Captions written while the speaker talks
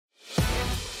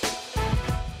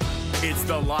It's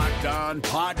the Locked On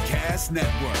Podcast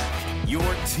Network, your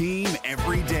team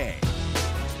every day.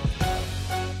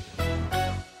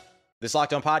 This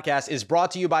Locked On Podcast is brought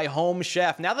to you by Home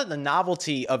Chef. Now that the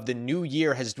novelty of the new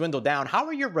year has dwindled down, how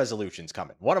are your resolutions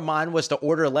coming? One of mine was to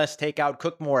order less takeout,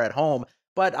 cook more at home,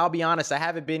 but I'll be honest, I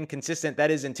haven't been consistent. That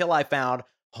is until I found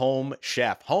Home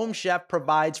Chef. Home Chef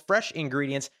provides fresh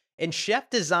ingredients and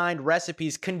chef-designed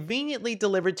recipes conveniently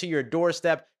delivered to your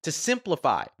doorstep to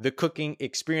simplify the cooking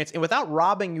experience and without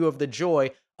robbing you of the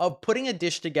joy of putting a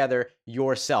dish together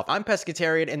yourself. I'm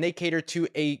pescatarian and they cater to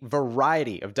a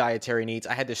variety of dietary needs.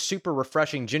 I had this super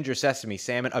refreshing ginger sesame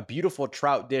salmon, a beautiful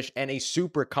trout dish, and a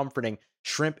super comforting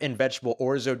shrimp and vegetable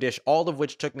orzo dish, all of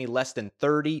which took me less than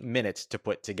 30 minutes to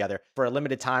put together. For a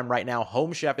limited time right now,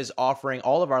 Home Chef is offering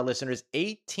all of our listeners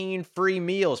 18 free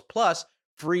meals plus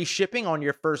free shipping on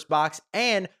your first box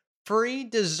and free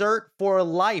dessert for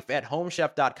life at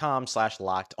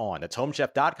homechef.com/lockedon. That's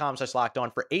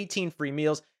homechef.com/lockedon for 18 free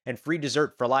meals and free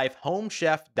dessert for life.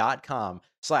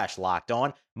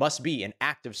 Homechef.com/lockedon. Must be an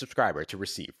active subscriber to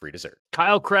receive free dessert.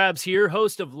 Kyle Krabs here,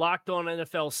 host of Locked On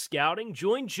NFL Scouting.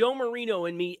 Join Joe Marino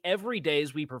and me every day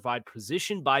as we provide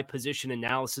position-by-position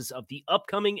analysis of the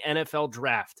upcoming NFL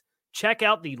Draft. Check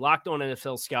out the Locked On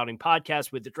NFL Scouting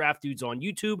podcast with the Draft Dudes on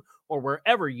YouTube or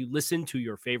wherever you listen to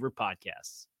your favorite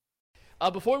podcasts.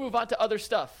 Before we move on to other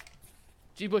stuff,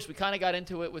 G. Bush, we kind of got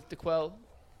into it with DeQuell,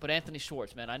 but Anthony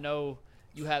Schwartz, man, I know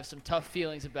you have some tough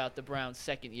feelings about the Browns'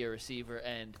 second-year receiver,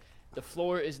 and the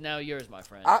floor is now yours, my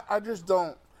friend. I just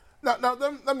don't. No,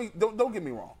 don't get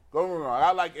me wrong. Don't get me wrong.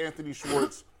 I like Anthony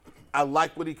Schwartz. I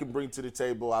like what he can bring to the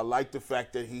table. I like the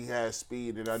fact that he has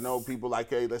speed, and I know people like,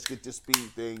 hey, let's get this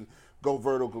speed thing, go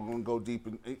vertical and go deep,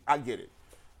 and I get it.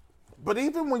 But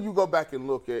even when you go back and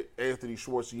look at Anthony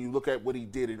Schwartz and you look at what he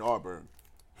did in Auburn,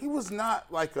 he was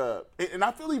not like and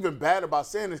I feel even bad about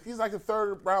saying this, he's like a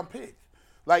third-round pick.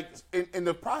 Like, in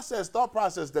the thought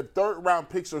process, that third-round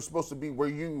picks are supposed to be where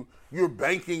you're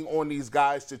banking on these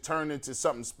guys to turn into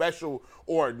something special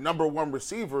or a number one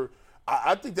receiver.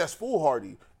 I think that's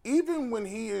foolhardy. Even when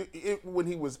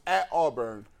he was at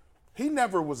Auburn, he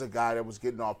never was a guy that was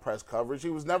getting off press coverage. He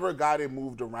was never a guy that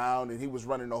moved around and he was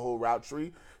running the whole route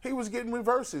tree. He was getting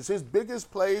reverses. His biggest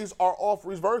plays are off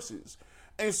reverses.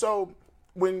 And so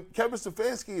when Kevin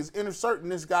Stefanski is inserting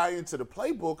this guy into the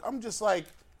playbook, I'm just like,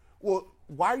 well,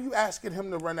 why are you asking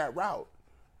him to run that route?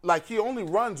 Like, he only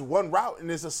runs one route and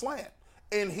it's a slant.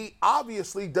 And he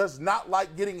obviously does not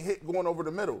like getting hit going over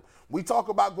the middle. We talk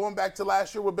about going back to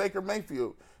last year with Baker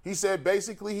Mayfield. He said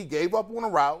basically he gave up on a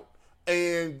route,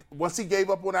 and once he gave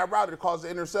up on that route, it caused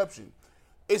an interception.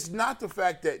 It's not the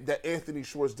fact that Anthony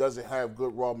Schwartz doesn't have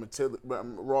good raw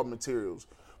materials,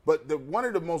 but one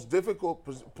of the most difficult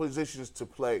positions to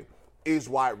play is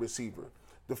wide receiver.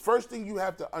 The first thing you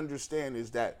have to understand is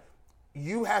that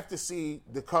you have to see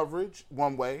the coverage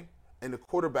one way, and the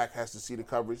quarterback has to see the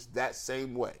coverage that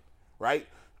same way, right?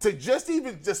 To just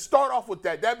start off with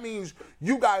that means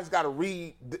you guys got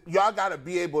to y'all got to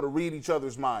be able to read each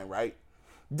other's mind, right?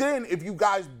 Then if you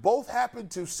guys both happen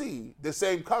to see the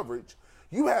same coverage,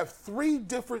 you have three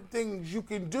different things you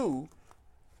can do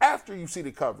after you see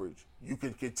the coverage. You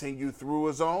can continue through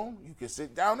a zone. You can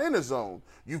sit down in a zone.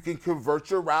 You can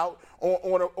convert your route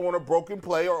on a broken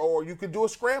play, or you can do a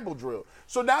scramble drill.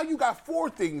 So now you got four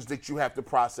things that you have to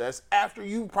process after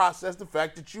you process the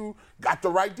fact that you got the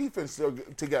right defense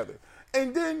together.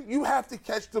 And then you have to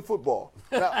catch the football.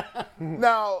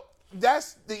 Now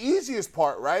that's the easiest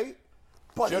part, right?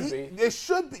 But it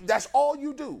should be. That's all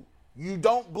you do. You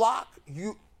don't block.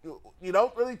 You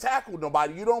don't really tackle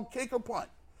nobody. You don't kick or punt.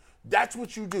 That's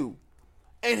what you do.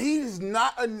 And he's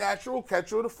not a natural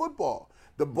catcher of the football.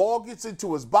 The ball gets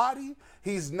into his body.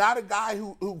 He's not a guy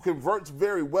who converts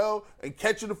very well and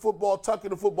catching the football, tucking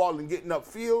the football, and getting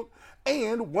upfield.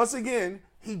 And once again,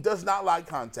 he does not like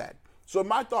contact. So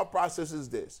my thought process is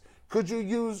this. Could you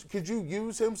use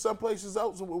him some places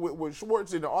else with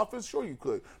Schwartz in the offense? Sure you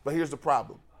could. But here's the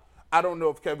problem. I don't know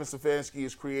if Kevin Stefanski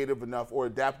is creative enough or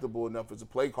adaptable enough as a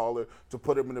play caller to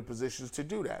put him in the positions to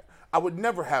do that. I would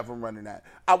never have him running that.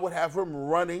 I would have him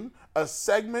running a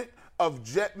segment of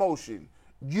jet motion.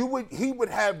 He would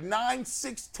have 9,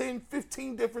 6, 10,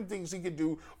 15 different things he could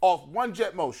do off one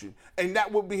jet motion, and that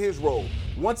would be his role.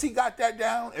 Once he got that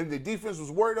down and the defense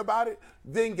was worried about it,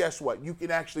 then guess what? You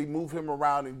can actually move him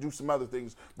around and do some other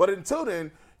things. But until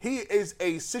then, he is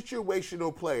a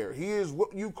situational player. He is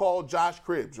what you call Josh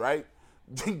Cribbs, right?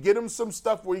 Get him some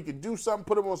stuff where he can do something,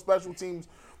 put him on special teams.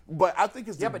 But I think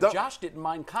it's but Josh didn't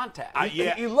mind contact.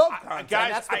 He loved contact. Guys,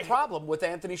 and that's the problem with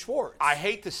Anthony Schwartz. I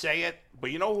hate to say it,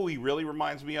 but you know who he really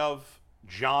reminds me of?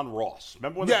 John Ross.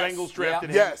 Remember when Yes. the Bengals drafted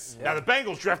him? Yes. Now, the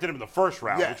Bengals drafted him in the first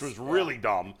round, Yes. which was really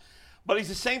dumb. But he's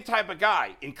the same type of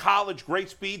guy. In college, great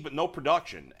speed, but no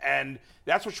production. And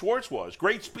that's what Schwartz was.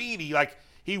 Great speed.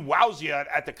 He wows you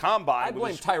at the combine. I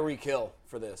blame Tyreek Hill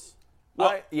for this.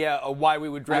 Well, why we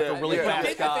would draft a really fast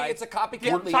I guy. think it's a copycat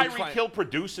Did league. Tyreek Hill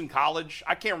produce in college?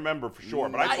 I can't remember for sure,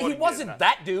 but I thought He wasn't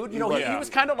that dude. You know, he Yeah. was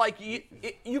kind of like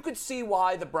you could see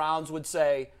why the Browns would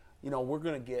say, you know, we're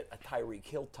going to get a Tyreek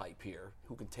Hill type here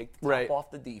who can take the top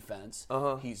off the defense.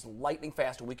 He's lightning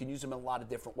fast, and we can use him in a lot of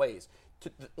different ways.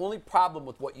 The only problem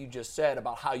with what you just said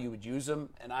about how you would use him,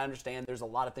 and I understand there's a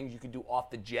lot of things you can do off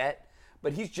the jet,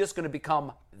 but he's just going to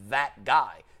become that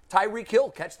guy. Tyreek Hill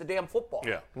catch the damn football.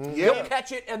 Yeah. He'll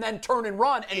catch it and then turn and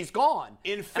run, and he's gone.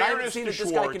 In And I haven't fairness seen to that this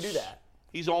Schwartz, guy can do that.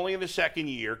 he's only in the second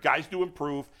year. Guys do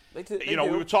improve. They We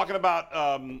do. were talking about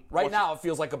Right now, it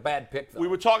feels like a bad pick, though. We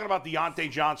were talking about Deontay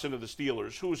Johnson of the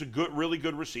Steelers, who is a really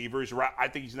good receiver. I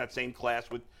think he's in that same class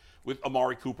with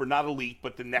Amari Cooper, not elite,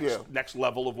 but the next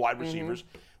level of wide receivers.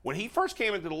 When he first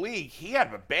came into the league, he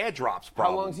had a bad drops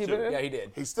problem. How long's he been in? Yeah, he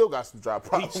did. He still got some drop He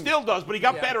problems. still does, but he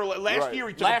got better. Last year,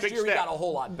 he took a Last big year, step. he got a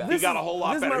whole lot better. He got a whole lot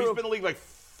this is better. my He's real- been in the league like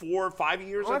 4 or 5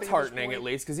 years. Well, I that's think, at this heartening point. at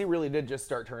least because he really did just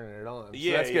start turning it on. So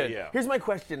Yeah, that's good. yeah. Here's my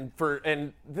question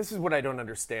and this is what I don't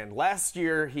understand. Last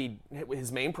year,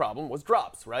 his main problem was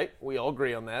drops, right? We all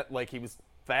agree on that. Like, he was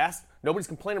fast. Nobody's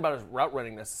complaining about his route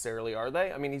running necessarily, are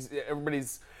they? I mean,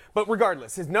 but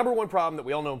regardless, his number one problem that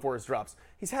we all know him for is drops.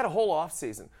 He's had a whole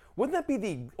offseason. Wouldn't that be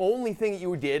the only thing that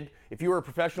you did if you were a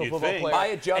professional You'd football think. player? Buy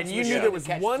a Jugs and you machine knew there was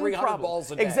and catch one 300 problem.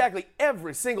 balls a day. Exactly,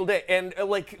 every single day. And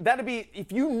that'd be,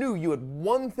 if you knew you had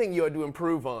one thing you had to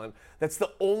improve on, that's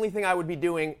the only thing I would be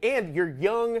doing. And you're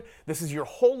young, this is your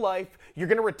whole life, you're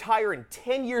going to retire in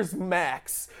 10 years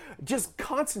max. Just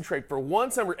concentrate for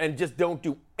one summer and just don't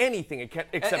do anything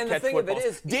except and the catch thing of it footballs.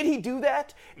 is- Did he do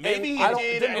that? Maybe And he I don't-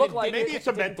 did. didn't and look like maybe it. it's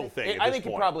a mental thing. I at this think it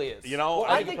point. probably is. You know,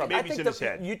 Well, I think maybe it's in his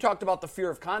that head. you talked about the fear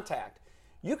of contact.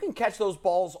 You can catch those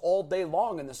balls all day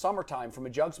long in the summertime from a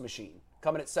Jugs machine,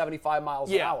 coming at 75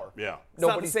 miles an hour. Yeah. It's not the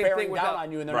Nobody's same bearing thing down without-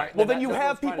 on you, and they're Right. not. Well, they're then you not-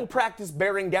 have they're people trying to- practice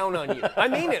bearing down on you. I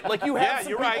mean it. Like, you have Yeah, some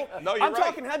you're people. right. No, you're I'm right.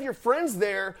 talking have your friends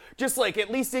there, just like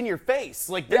at least in your face.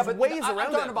 Like, there's ways I'm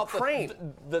around talking that. about Train.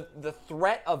 the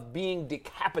threat of being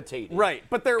decapitated. Right,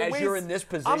 but there are as ways. you're in this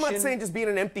position. I'm not saying just being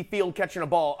an empty field catching a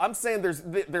ball. I'm saying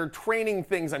there are training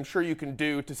things I'm sure you can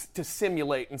do to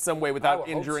simulate in some way I without would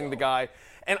hope injuring so. the guy.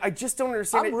 And I just don't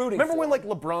understand I'm it. rooting Remember for when him. like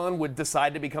LeBron would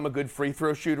decide to become a good free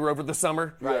throw shooter over the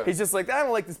summer? Right. He's just like, I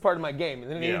don't like this part of my game.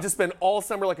 And then he would just spend all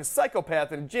summer like a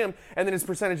psychopath in a gym, and then his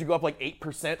percentage would go up like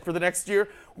 8% for the next year.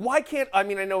 Why can't, I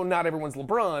mean, I know not everyone's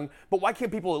LeBron, but why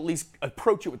can't people at least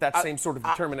approach it with that same sort of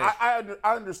determination? I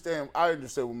understand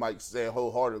what Mike's saying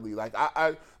wholeheartedly. Like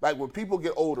I like when people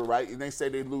get older, right, and they say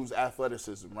they lose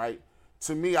athleticism, right?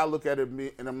 To me, I look at it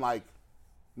and I'm like,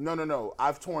 no.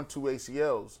 I've torn 2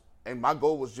 ACLs, and my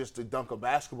goal was just to dunk a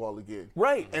basketball again.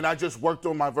 Right. And I just worked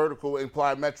on my vertical and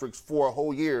plyometrics for a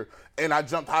whole year, and I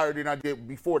jumped higher than I did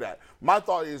before that. My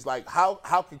thought is like, how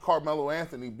can Carmelo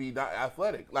Anthony be not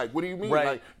athletic? Like, what do you mean? Right.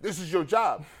 Like, this is your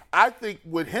job. I think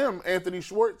with him, Anthony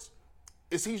Schwartz,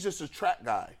 he's just a track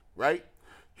guy, right?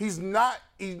 He's not.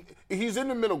 He's in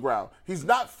the middle ground. He's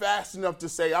not fast enough to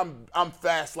say I'm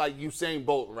fast like Usain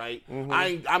Bolt, right?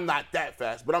 I'm not that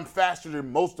fast, but I'm faster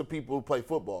than most of the people who play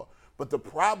football. But the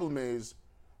problem is,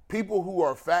 people who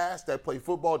are fast that play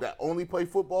football, that only play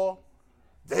football,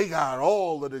 they got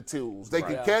all of the tools. They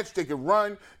can catch, they can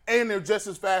run, and they're just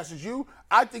as fast as you.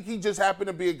 I think he just happened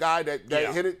to be a guy that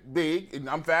hit it big, and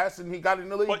I'm fast, and he got in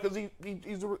the league because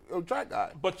he's a track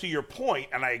guy. But to your point,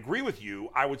 and I agree with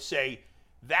you, I would say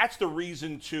that's the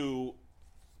reason to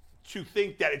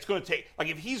think that it's going to take, like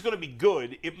if he's going to be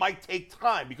good, it might take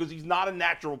time because he's not a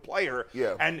natural player.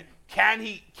 Yeah. And can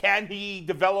he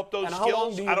develop those And skills? how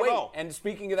long do you I don't wait? know. And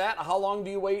speaking of that, how long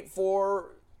do you wait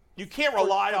for? You can't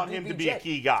rely for on him to be a DPJ?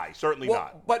 key guy. Certainly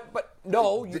not. But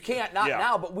no, you can't. Not Yeah.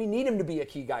 now. But we need him to be a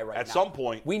key guy right now. At some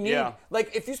point, we need. yeah.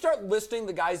 Like if you start listing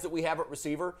the guys that we have at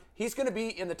receiver, he's going to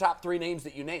be in the top 3 names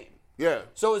that you name. Yeah.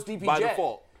 So is DPJ. By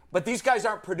default. But these guys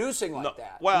aren't producing like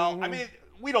that. Well, I mean,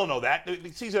 we don't know that.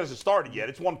 The season hasn't started yet.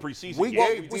 It's one preseason We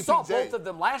game. gave We saw DPJ. both of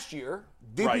them last year.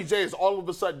 DPJ Right. is all of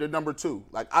a sudden the number 2.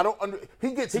 Like I don't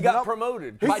He got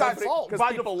promoted He by got default, because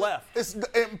by people default. left.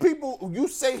 And people, you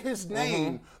say his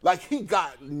name like he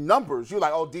got numbers. You're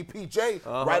like, oh, DPJ.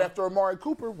 Right after Amari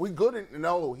Cooper, we good.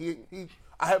 No, he.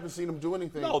 I haven't seen him do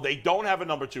anything. No, they don't have a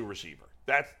number 2 receiver.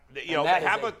 That's they that is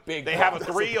have a big they have a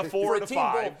problem. 3, a 4, For and a team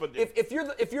 5. goal, But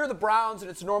if you're the Browns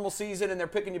and it's a normal season and they're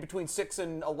picking you between 6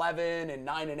 and 11 and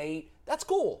 9 and 8, that's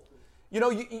cool. You know,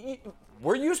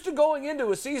 We're used to going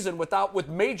into a season with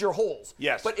major holes.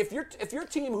 Yes. But if your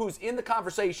team who's in the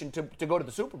conversation to go to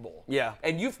the Super Bowl, yeah,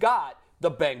 and you've got the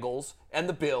Bengals and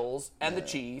the Bills and the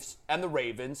Chiefs and the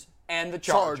Ravens and the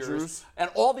Chargers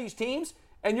and all these teams,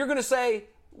 and you're going to say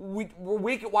we're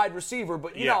weak at wide receiver,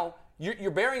 but you know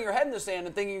you're burying your head in the sand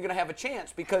and thinking you're going to have a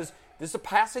chance because this is a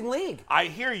passing league. I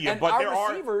hear you, and but our there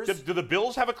receivers, are. Do the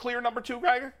Bills have a clear number 2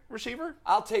 guy receiver?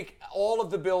 I'll take all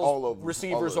of the Bills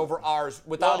receivers over ours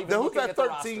without even looking at the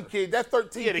roster. Who's that 13 kid? That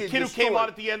 13 kid. Yeah, the kid who came on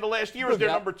at the end of last year was their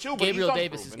number 2. But Gabriel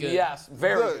Davis is good. Yes,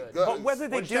 very good. But whether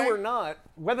they do or not,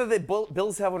 whether the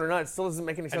Bills have one or not, it still doesn't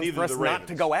make any sense for us not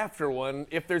to go after one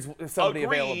if there's somebody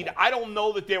available. I don't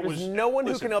know that there's no one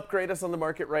who can upgrade us on the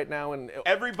market right now. And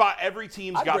every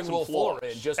team's got some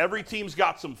flaws. Every team's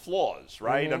got some flaws,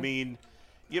 right? Mm-hmm. I mean,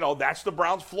 that's the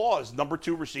Browns' flaws. Number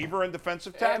 2 receiver and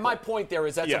defensive tackle. And my point there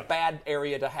is that's a bad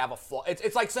area to have a flaw.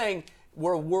 It's like saying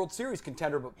we're a World Series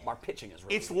contender, but our pitching is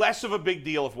really It's less of a big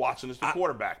deal if Watson is the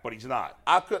quarterback, but he's not.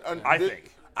 I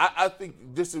think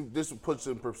this puts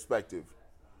in perspective.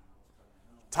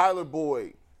 Tyler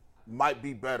Boyd might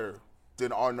be better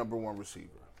than our number 1 receiver.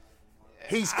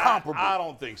 He's comparable. I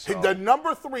don't think so. The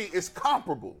number 3 is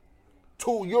comparable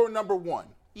to your number 1.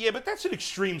 Yeah, but that's an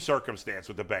extreme circumstance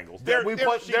with the Bengals.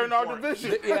 They're in our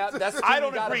division. Yeah, that's the team I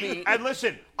don't you gotta agree. beat. And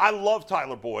listen, I love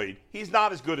Tyler Boyd. He's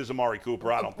not as good as Amari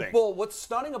Cooper, I don't think. Well, what's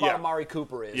stunning about Amari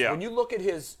Cooper is when you look at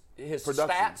his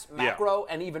stats, macro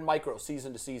and even micro,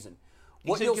 season to season.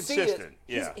 What you'll see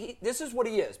is this is what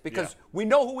he is because we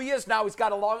know who he is now. He's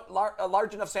got a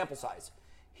large enough sample size.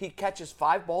 He catches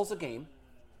 5 balls a game,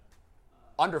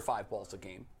 under 5 balls a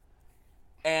game,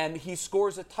 and he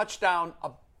scores a touchdown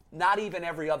not even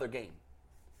every other game.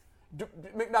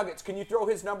 McNuggets, can you throw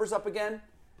his numbers up again?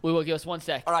 We will. Give us 1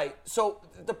 sec. All right. So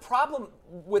the problem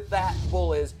with that,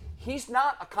 Bull, is he's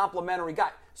not a complimentary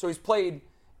guy. So he's played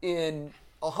in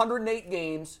 108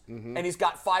 games, and he's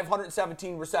got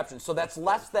 517 receptions. So that's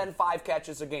less than 5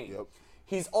 catches a game. Yep.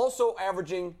 He's also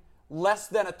averaging less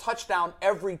than a touchdown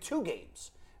every 2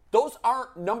 games. Those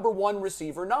aren't number 1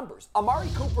 receiver numbers. Amari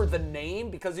Cooper, the name,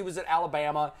 because he was at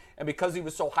Alabama and because he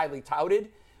was so highly touted,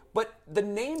 but the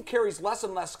name carries less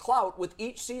and less clout with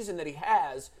each season that he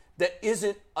has that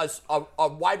isn't a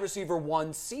wide receiver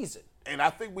 1 season. And I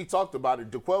think we talked about it.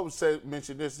 DeQuell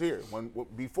mentioned this here when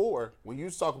you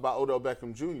talk about Odell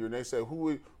Beckham Jr. and they said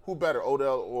who better,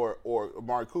 Odell or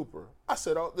Amari Cooper? I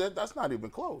said that's not even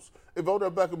close. If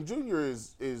Odell Beckham Jr.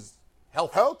 is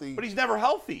healthy, but he's never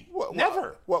healthy.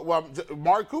 Never.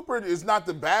 Amari Cooper is not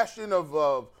the bastion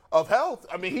of health.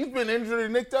 I mean, he's been injured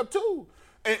and nicked up too.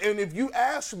 And if you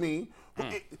ask me,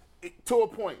 to a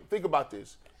point, think about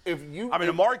this.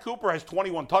 Amari Cooper has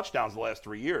 21 touchdowns the last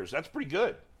 3 years. That's pretty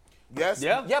good. Yes.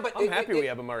 Yeah, but I'm happy we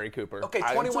have Amari Cooper. Okay,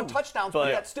 21 touchdowns,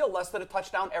 but that's still less than a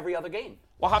touchdown every other game.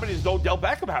 Well, how many does Odell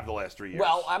Beckham have the last 3 years?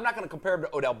 Well, I'm not going to compare him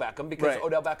to Odell Beckham because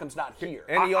Odell Beckham's not here.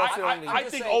 And he also I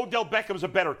think Odell Beckham's a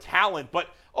better talent, but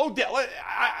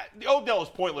Odell is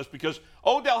pointless because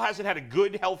Odell hasn't had a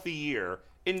good, healthy year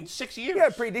in 6 years. Yeah,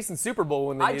 a pretty decent Super Bowl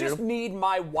when they I just need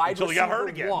my wide Until receiver he got hurt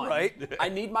again, 1. right? I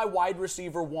need my wide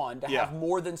receiver 1 to have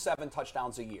more than 7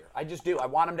 touchdowns a year. I just do. I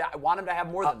want him to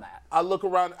have more than that. I look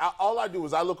around. All I do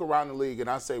is I look around the league and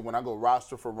I say when I go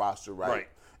roster for roster, right?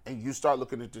 And you start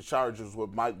looking at the Chargers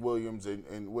with Mike Williams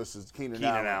and what's his Keenan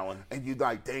Allen, and you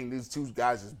like, dang, these 2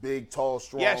 guys is big, tall,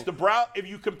 strong. Yes, the Browns. If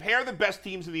you compare the best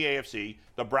teams in the AFC,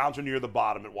 the Browns are near the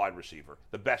bottom at wide receiver.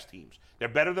 The best teams. They're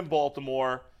better than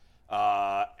Baltimore.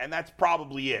 And that's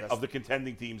probably it of the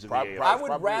contending teams in the AFC. I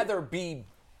would rather be.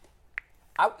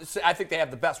 I think they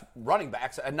have the best running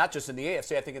backs, and not just in the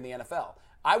AFC. I think in the NFL.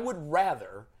 I would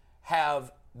rather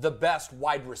have the best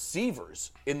wide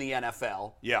receivers in the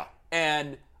NFL. Yeah.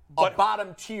 And a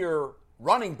bottom tier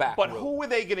running back. But who were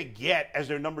they going to get as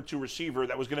their number 2 receiver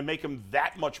that was going to make them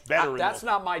that much better? That's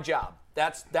not my job.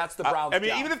 That's the Browns' job.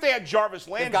 Even if they had Jarvis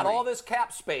Landry. They've got all this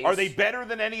cap space. Are they better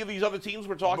than any of these other teams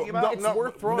we're talking about? It's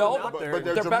worth throwing out there. But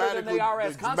they're better than they are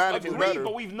as constituted. Agreed,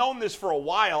 but we've known this for a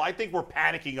while. I think we're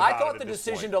panicking about it. I thought the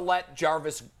decision to let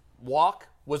Jarvis walk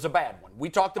was a bad one. We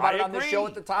talked about it on this show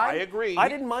at the time. I agree. I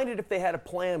didn't mind it if they had a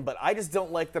plan, but I just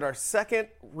don't like that our second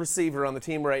receiver on the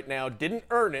team right now didn't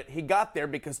earn it. He got there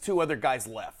because 2 other guys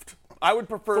left. I would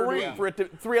prefer for it to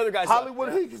 3 other guys.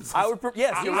 Hollywood Higgins. I would.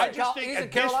 Yes, you're right. He's in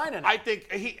Carolina now. I think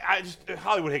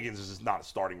Hollywood Higgins is not a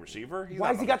starting receiver. Why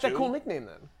has he got that cool nickname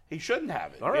then? He shouldn't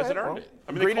have it. All he hasn't right, earned it.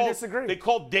 I mean, agree to disagree. They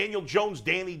called Daniel Jones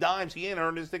Danny Dimes. He ain't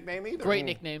earned his nickname either. Great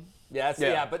nickname.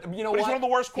 Yeah, but you know what? He's one of the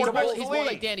worst quarterbacks in the He's more league.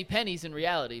 like Danny Penny's in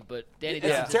reality, but Danny It's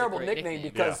Dimes a terrible is a great nickname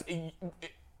because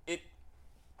it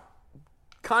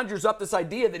conjures up this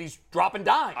idea that he's dropping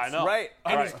dimes. I know. Right.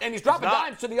 And he's dropping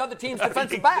dimes to the other team's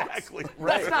defensive backs. Exactly.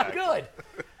 That's not good.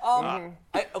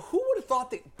 Who would have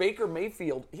thought that Baker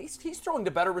Mayfield, he's throwing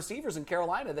to better receivers in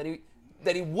Carolina than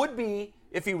he would be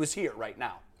if he was here right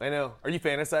now. I know. Are you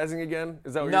fantasizing again?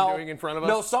 Is that what you're doing in front of us?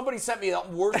 No, somebody sent me the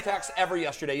worst text ever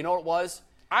yesterday. You know what it was?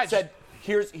 I said,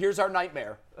 here's our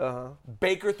nightmare.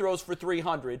 Baker throws for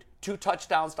 300, 2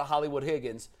 touchdowns to Hollywood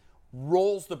Higgins,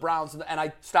 rolls the Browns, and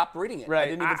I stopped reading it. Right. I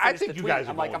didn't even I finish think the you tweet. guys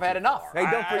are I'm like, going I've had too enough. far.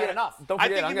 Hey, don't forget enough. Don't I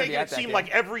forget, think I'm you're going to making be it at that seem game. like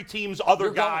every team's other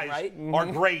You're going, guys right? are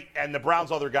great and the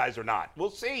Browns' other guys are not.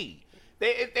 We'll see.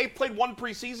 They played one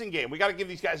preseason game. We got to give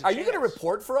these guys a chance. Are you going to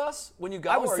report for us when you go?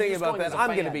 I was or are you thinking just about going as that. a I'm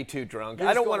fan? going to be too drunk. You're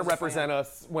I just don't going want to as a fan. represent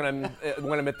us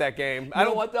when I'm at that game. You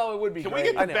know what, though? It would be Can great.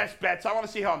 we get the best bets? I want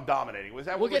to see how I'm dominating. Was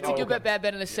that We'll what get to good bet, bad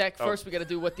bet in a sec. First, we got to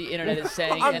do what the internet is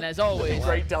saying, and as always,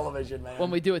 Great television, man.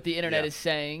 when we do what the internet is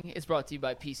saying, it's brought to you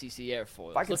by PCC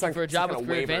Airfoils. I could Looking sign for a job some with kind of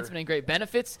career waiver. advancement and great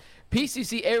benefits?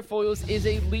 PCC Airfoils is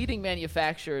a leading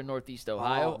manufacturer in Northeast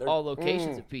Ohio. they're- All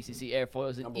locations of PCC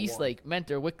Airfoils in Eastlake,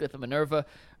 Mentor, Wickliffe, and Minerva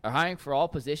are hiring for all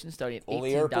positions starting at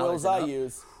Only $18 Airfoils and I up.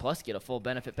 use. Plus, get a full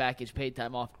benefit package, paid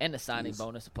time off, and a signing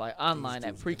bonus. Apply online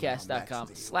at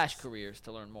precast.com/careers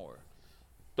to learn more.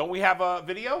 Don't we have a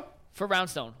video? For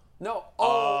Roundstone. No.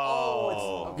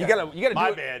 You gotta do My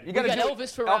it. bad. You gotta We got do Elvis it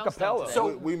for al Roundstone cappella. today.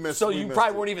 So, We missed- so we you missed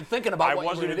probably it. weren't even thinking about I what you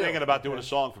were wasn't going even to do. thinking about doing a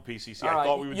song for PCC. All I right.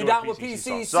 thought we were You doing down a with PCC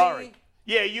song. PCC? Sorry.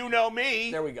 Yeah, you know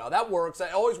me. There we go. That works.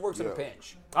 That always works in a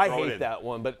pinch. I Throw it hate in. that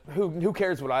one, but who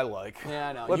cares what I like? Yeah,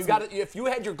 I know. Let's- You got if you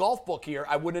had your golf book here,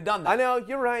 I wouldn't have done that. I know.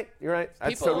 You're right. You're right. That's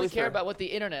People totally only care fair. about what the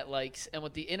internet likes, and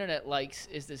what the internet likes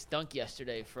is this dunk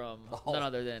yesterday from none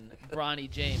other than Bronny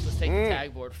James. Let's take the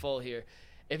tag board full here.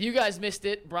 If you guys missed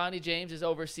it, Bronny James is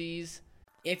overseas.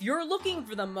 If you're looking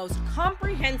for the most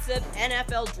comprehensive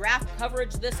NFL draft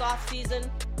coverage this offseason,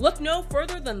 look no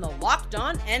further than the Locked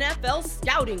On NFL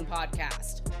Scouting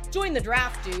Podcast. Join the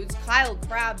draft dudes, Kyle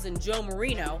Krabs and Joe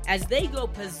Marino, as they go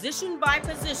position by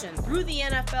position through the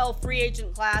NFL free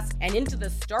agent class and into the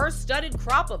star-studded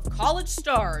crop of college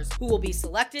stars who will be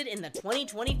selected in the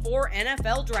 2024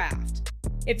 NFL Draft.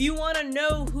 If you want to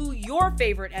know who your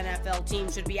favorite NFL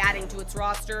team should be adding to its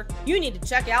roster, you need to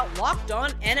check out Locked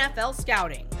On NFL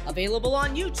Scouting, available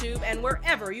on YouTube and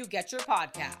wherever you get your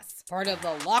podcasts. Part of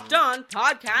the Locked On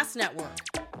Podcast Network.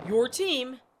 Your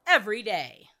team every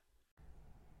day.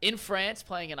 In France,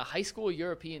 playing in a high school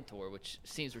European tour, which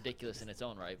seems ridiculous in its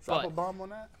own right. Drop a But bomb on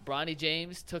that? Bronny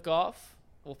James took off.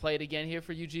 We'll play it again here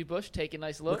for UG Bush. Take a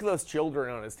nice look. Look at those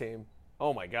children on his team.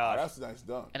 Oh my gosh. That's a nice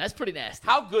dunk. And that's pretty nasty.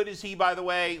 How good is he, by the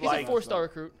way? He's a 4-star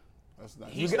recruit. That's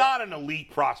nice. He's not an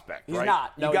elite prospect, He's right?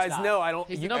 not. No, you guys he's not. know I don't.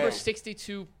 He's the you, number hey,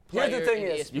 62 player Here's the thing in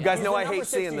is, ESPN. You guys he's know the I number hate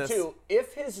seeing this. 62.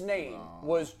 If his name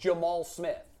was Jamal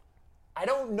Smith, I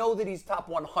don't know that he's top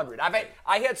 100.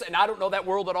 and I don't know that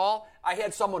world at all. I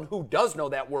had someone who does know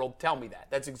that world tell me that.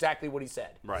 That's exactly what he said.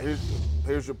 Right.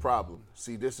 Here's your problem.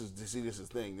 This is the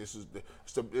thing. It's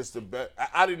the best.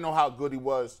 I didn't know how good he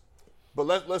was, but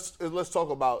let's talk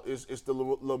about it's the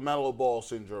LaMelo Ball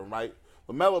syndrome, right?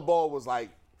 LaMelo Ball was like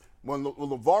when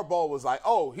LeVar Ball was like,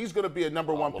 oh, he's gonna be a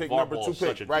number one pick, LeVar number Ball's two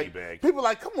such pick, a right? D-bag. People are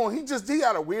like, come on, he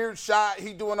got a weird shot.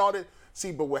 He doing all that.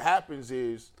 See, but what happens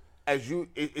is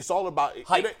it's all about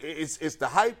Hype. It's the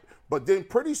hype, but then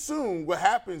pretty soon what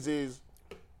happens is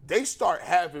they start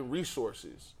having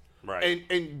resources. Right.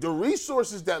 And the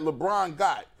resources that LeBron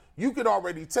got, you could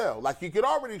already tell. Like, he could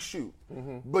already shoot.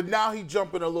 But now he's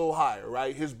jumping a little higher,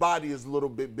 right? His body is a little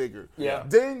bit bigger. Yeah.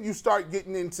 Then you start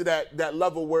getting into that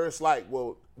level where it's like,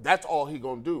 well, that's all he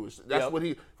gonna do.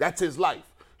 That's his life.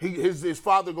 His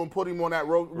father gonna put him on that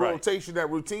rotation, that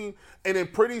routine. And then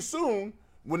pretty soon,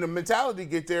 when the mentality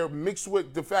get there, mixed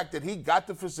with the fact that he got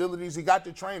the facilities, he got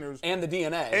the trainers. And the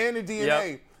DNA.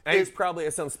 Yep. And he's probably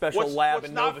at some special lab what's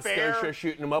in not Nova fair- Scotia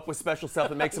shooting him up with special stuff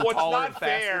that makes him What's taller not and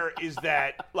faster. fair is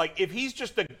that, like, if he's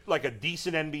just a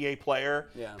decent NBA player,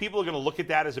 Yeah. people are going to look at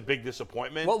that as a big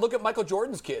disappointment. Well, look at Michael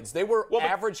Jordan's kids. They were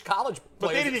average college players. but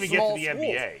they didn't at even get small to the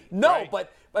schools. NBA, No, right?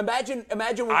 but imagine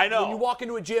I know. when you walk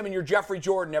into a gym and you're Jeffrey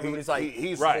Jordan, everybody's like,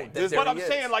 he's right. there But I'm he is.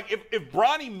 saying, like, if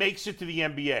Bronny makes it to the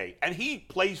NBA and he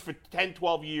plays for 10,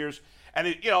 12 years, and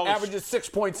averages 6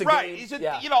 points a right, game. he's a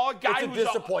yeah. a guy it's a who's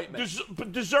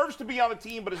disappointment. deserves to be on the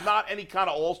team, but is not any kind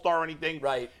of all-star or anything.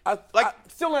 Right.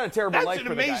 Still not a terrible That's life an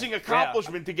for the guy. amazing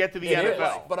accomplishment to get to the It is,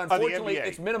 NFL. but or the unfortunately, NBA.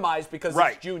 it's minimized because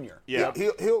Right. it's junior. Yeah.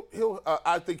 He'll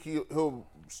I think he'll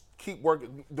keep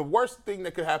working. The worst thing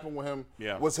that could happen with him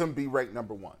was him be ranked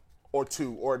number 1 or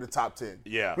 2 or in the top 10.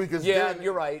 Yeah. Because Yeah, then,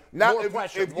 you're right. Now, More if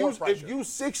pressure. you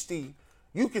 60,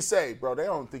 you can say, bro, they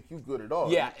don't think you good at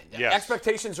all. Yeah, Yes.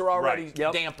 expectations are already Right.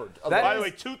 Yep. dampened. By the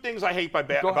way, two things I hate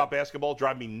about basketball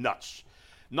drive me nuts.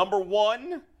 Number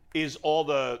one is all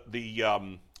the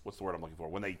what's the word I'm looking for?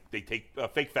 When they take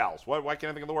fake fouls. Why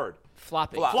can't I think of the word?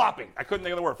 Flopping. Flopping. I couldn't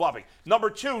think of the word flopping. Number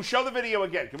two, show the video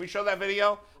again. Can we show that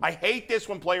video? I hate this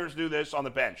when players do this on the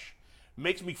bench.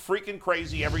 Makes me freaking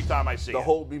crazy every time I see it. The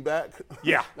hold me back.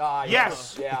 Yeah. Yeah.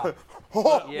 Yes. Yeah.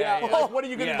 Like, what are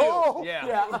you going to do?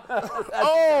 Yeah.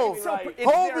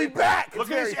 Hold me back.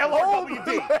 Look at this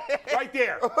LRWD right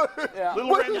there.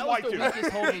 Little Randy White dude. Just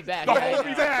hold me back. Go hold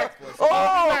me back. Hold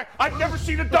me back. I've never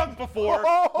seen a dunk before.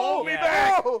 Hold me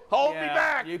back. Hold me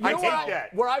back. You I know hate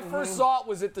that. Where I first saw it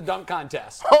was at the dunk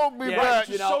contest. Hold me back.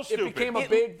 It's so stupid. It became a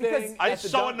big thing. It's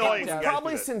so annoying. It's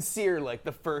probably sincere, like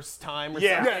the first time or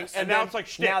Yeah. something. Yes. And Now then it's like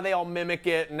shtick. now they all mimic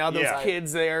it, and now those Yeah.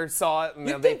 kids there saw it, and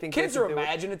now You they think think kids they are can do it.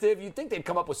 imaginative? You'd think they'd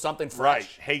come up with something fresh. Right.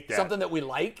 Hate that. Something that we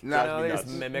like. Now, they just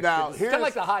mimic now it. here's Kind of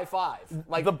like the high five.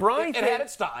 Like The Bronny it thing- had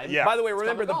its time. Yeah. By the way, It's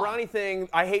remember the come and Bronny thing,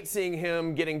 I hate seeing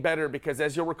him getting better because,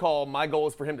 as you'll recall, my goal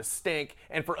is for him to stink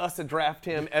and for us to draft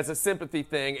him as a sympathy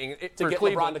thing To for get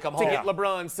Cleveland, LeBron to come To home. get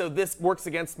LeBron, so this works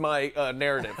against my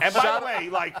narrative. And by the way,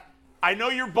 like, I know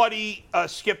your buddy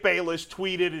Skip Bayless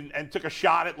tweeted and took a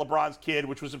shot at LeBron's kid,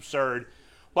 which was absurd.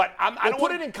 But I Well, don't put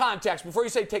want it in context before you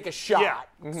say take a shot.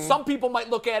 Yeah. Some people might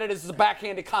look at it as a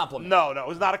backhanded compliment. No, it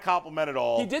was not a compliment at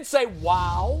all. He did say,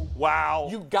 wow. Wow.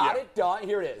 You got Yeah. it done.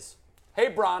 Here it is.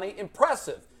 Hey, Bronny,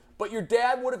 impressive. But your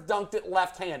dad would have dunked it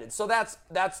left-handed. So that's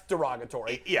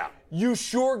derogatory. Yeah. You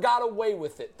sure got away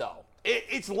with it, thoe.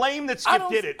 It's lame that Skip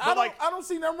did it. But I don't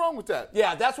see nothing wrong with that.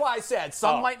 Yeah, that's why I said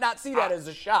some Oh. might not see that as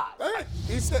a shot.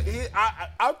 He said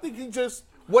I think he just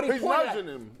What he he's pointed at, nudging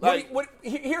him.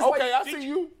 here's okay, why I see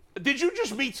you. Did you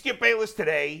just meet Skip Bayless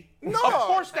today? No. Of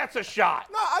course that's a shot.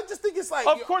 No, I just think it's like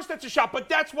Of course that's a shot, but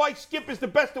that's why Skip is the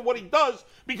best at what he does,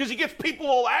 because he gets people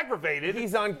all aggravated.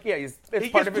 He's on, it's He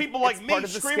part gets of it- people like it's me part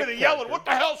of the screaming Skip and yelling, character. what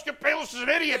the hell, Skip Bayless is an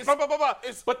idiot, blah, blah, blah, blah.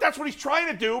 But that's what he's trying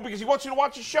to do because he wants you to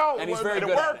watch his show. And he's very it good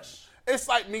at works. it's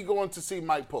like me going to see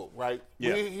Mike Pope, right?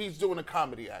 Yeah. He's doing a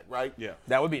comedy act, right? Yeah.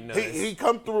 That would be nice. He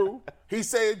come through, he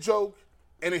say a joke,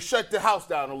 and it shut the house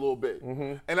down a little bit.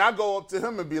 And I go up to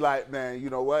him and be like, man,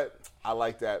 you know what? I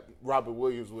like that. Robert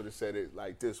Williams would have said it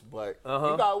like this, but you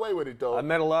got away with it, though. I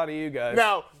met a lot of you guys.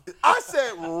 Now, I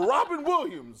said Robin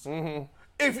Williams.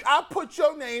 If I put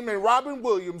your name and Robin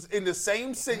Williams in the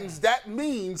same sentence, that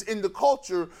means in the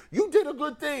culture, you did a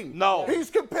good thing. No. He's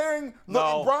comparing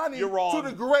No, Bronny you're wrong. to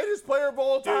the greatest player of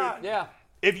all time. Yeah.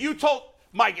 If you told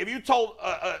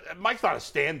Mike's not a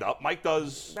stand-up. Mike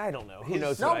does. I don't know. He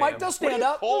knows No, who I Mike am. does stand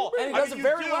up, call? and he I does mean, it you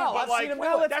very do, well. but, I've like, seen him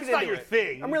well, do it. that's not your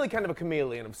thing. I'm really kind of a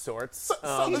chameleon of sorts.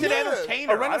 He's an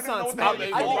entertainer. A Renaissance I don't man. even know what I they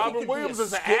think call he him. could Williams be a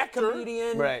is an skit actor.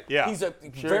 comedian. Right. Yeah. He's a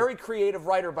very creative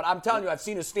writer, but I'm telling you, I've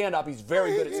seen his stand-up. He's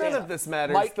very good at None stand-up. of this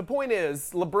matters. Mike, The point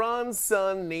is, LeBron's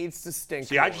son needs to stink.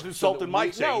 See, I more just so insulted that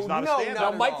Mike saying he's not a stand-up. now,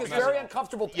 no, Mike no, is no, very no.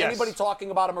 uncomfortable with Yes. anybody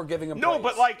talking about him or giving him No, praise.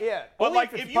 but like, Yeah, but only like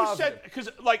if it's if you positive. said, because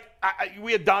like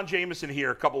we had Don Jameson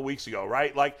here a couple of weeks ago,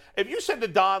 right? Like if you said to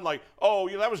Don, like, oh,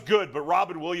 that was good, but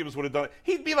Robin Williams would have done it,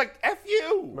 he'd be like, F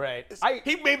you. Right.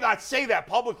 He may not say that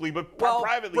publicly, but well,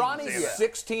 privately he would say Bronny's that.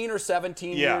 16 or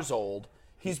 17 Yeah. years old.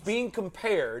 He's being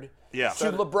compared Yeah.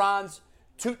 to LeBron's,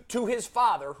 to his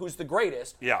father, who's the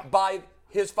greatest, Yeah. by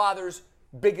his father's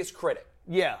biggest critic.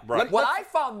 Yeah. Right. What I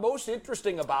found most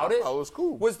interesting about it Oh, it was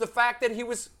cool. was the fact that he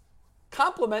was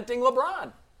complimenting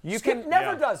LeBron. You Skip can-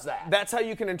 never Yeah. does that. That's how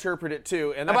you can interpret it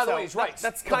too, and by that's the how, way, he's right.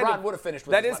 That's kind LeBron of would have finished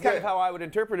with That his is kind money. of how I would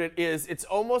interpret it. Is it's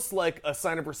almost like a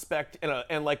sign of respect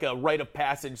and like a rite of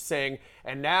passage, saying,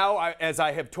 "And now, as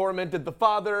I have tormented the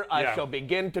Father, I Yeah. shall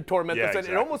begin to torment Yeah, the Son."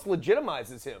 exactly. It almost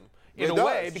legitimizes him in It a does.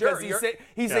 way because Sure,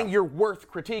 he's saying Yeah. you're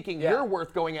worth critiquing, Yeah. you're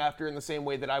worth going after in the same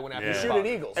way that I went after. Yeah. your Shooting father.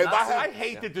 Eagles. If not I had- I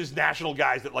hate that there's national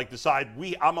guys that like decide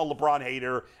I'm a LeBron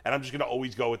hater and I'm just going to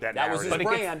always go with that That was narrative. his But it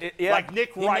gets- brand. yeah. Like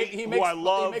Nick Wright, he who I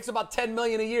love. He makes about $10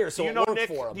 million a year, so Do you it know worked Nick?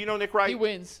 for him. Do you know Nick Wright? He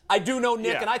wins. I do know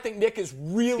Nick, Yeah. and I think Nick is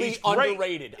really He's great.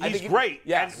 underrated. I He's think great.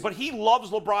 Yes. But he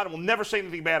loves LeBron and will never say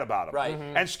anything bad about him. Right.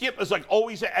 Mhm. And Skip is like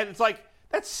always, and it's like,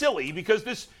 that's silly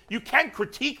because you can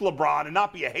critique LeBron and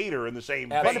not be a hater in the same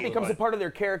But But vein. it becomes a part of their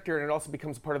character, and it also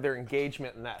becomes a part of their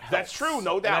engagement, and that helps. That's true,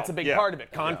 no And doubt. that's a big Yeah. part of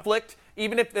it. Conflict,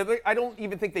 even if I don't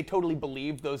even think they totally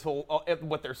believe those whole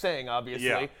what they're saying, obviously.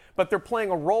 Yeah. But they're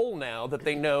playing a role now that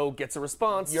they know gets a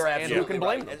response. You're and absolutely who can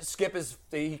blame right. them? Skip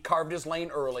he carved his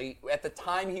lane early. At the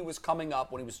time he was coming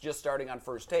up, when he was just starting on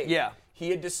First Take, Yeah. he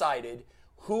had decided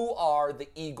who are the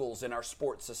Eagles in our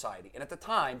sports society. And at the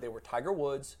time, they were Tiger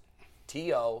Woods,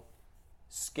 T.O.,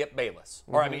 Skip Bayless.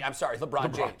 Or, I'm sorry,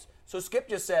 LeBron James. So Skip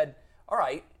just said, all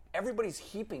right, everybody's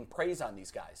heaping praise on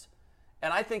these guys.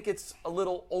 and I think it's a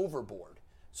little overboard.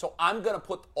 So I'm going to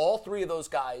put all 3 of those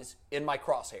guys in my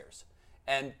crosshairs.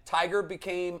 And Tiger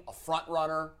became a front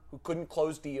runner who couldn't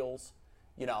close deals.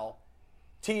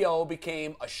 T.O.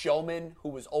 became a showman who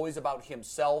was always about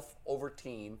himself over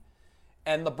team.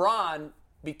 And LeBron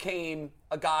became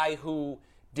a guy who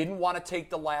didn't want to take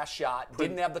the last shot,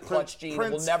 didn't have the clutch gene,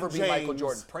 will never be Michael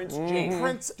Jordan. Prince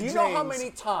James. Do you know how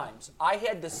many times I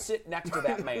had to sit next to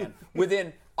that man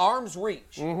within arm's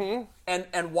reach and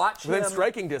watch him? Within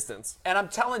striking distance. And I'm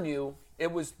telling you,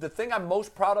 it was the thing I'm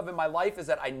most proud of in my life is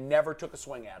that I never took a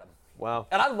swing at him. Wow.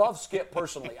 And I love Skip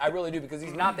personally. I really do, because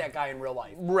he's not that guy in real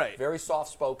life. Right. Very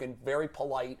soft-spoken, very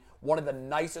polite, one of the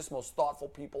nicest, most thoughtful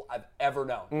people I've ever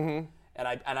known. And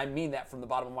I mean that from the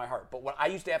bottom of my heart. But when I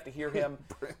used to have to hear him,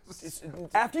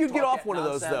 after you'd get off one of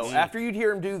those, though, after you'd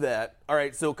hear him do that, all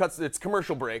right, so it's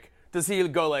commercial break. Does he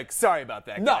go like, sorry about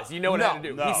that, guys? You know what I had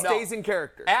to do. He stays in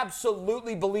character.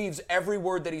 Absolutely believes every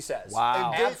word that he says.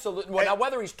 Wow. Absolutely. Well, now,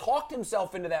 whether he's talked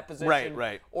himself into that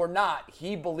position or not,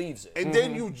 he believes it. And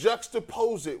then you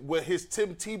juxtapose it with his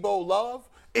Tim Tebow love.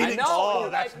 I know. Oh,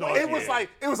 that's nice. It was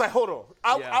like, hold on.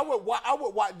 I would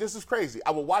watch. This is crazy.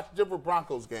 I would watch Denver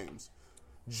Broncos games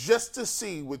just to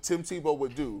see what Tim Tebow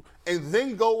would do, and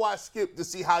then go watch Skip to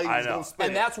see how he was going to spin.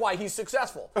 And that's why he's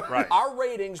successful. Right. Our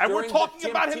ratings and during we're talking the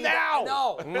Tim about him Tebow,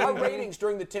 now. I know. Our ratings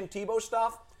during the Tim Tebow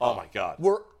stuff. Oh my God.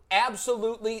 Were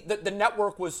absolutely the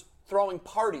network was throwing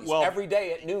parties every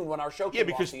day at noon when our show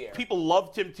came off the air. People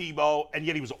loved Tim Tebow, and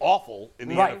yet he was awful in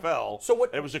the NFL. So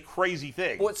it was a crazy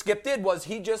thing. What Skip did was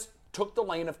he just took the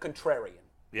lane of contrarian.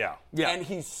 Yeah. And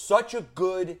he's such a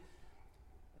good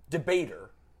debater.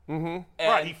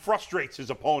 Right, he frustrates his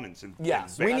opponents.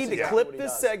 We need to clip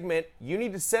this segment. You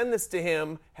need to send this to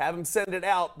him, have him send it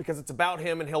out, because it's about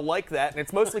him and he'll like that, and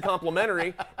it's mostly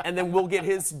complimentary, and then we'll get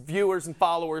his viewers and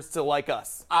followers to like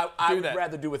us. I would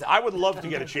rather do with that. I would love to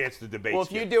get a chance to debate Well,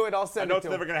 if you do it, I'll send it to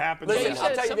him. I know it's never going to happen. Listen, but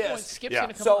I'll tell you this. Point, Skip's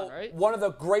gonna come on, right? One of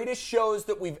the greatest shows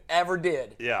that we've ever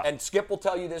did, and Skip will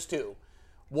tell you this too,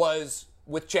 was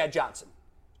with Chad Johnson.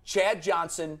 Chad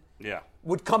Johnson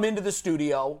would come into the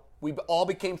studio. We all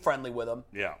became friendly with him.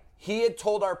 Yeah. He had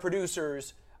told our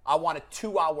producers, I want a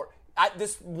 2-hour.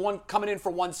 This one coming in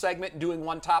for one segment and doing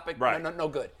one topic, no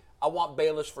good. I want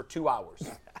Bayless for 2 hours.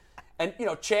 And,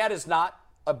 Chad is not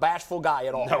a bashful guy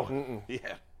at all. No.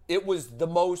 It was the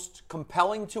most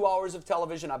compelling 2 hours of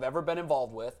television I've ever been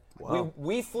involved with. Wow.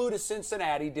 We flew to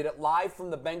Cincinnati, did it live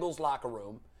from the Bengals locker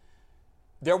room.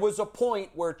 There was a point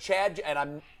where Chad,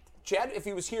 if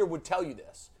he was here, would tell you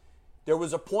this. There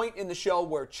was a point in the show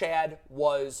where Chad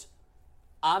was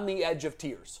on the edge of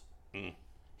tears.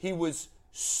 He was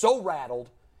so rattled.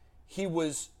 He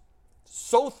was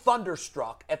so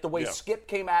thunderstruck at the way Skip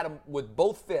came at him with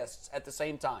both fists at the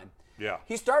same time. Yeah.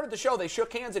 He started the show. They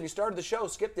shook hands, and he started the show,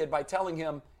 Skip did, by telling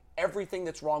him everything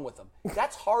that's wrong with him.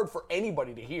 That's hard for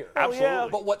anybody to hear. Absolutely.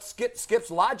 But what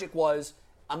Skip's logic was,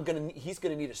 he's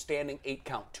going to need a standing 8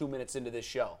 count 2 minutes into this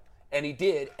show. And he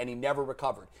did, and he never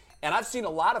recovered. And I've seen a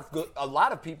lot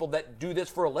of people that do this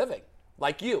for a living,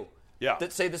 like you,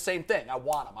 that say the same thing. I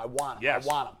want him. I want him. Yes,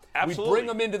 I want him. absolutely. We'd bring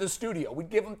them into the studio. We'd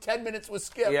give them 10 minutes with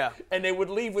Skip, and they would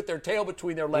leave with their tail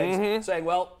between their legs, saying,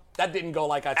 "Well, that didn't go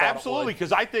like I thought." Absolutely,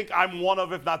 because I think I'm one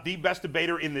of, if not the best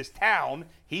debater in this town.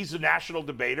 He's a national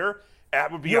debater.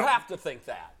 That would be. You have to think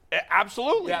that.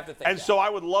 Absolutely. You have to think and that. so I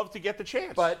would love to get the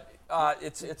chance. But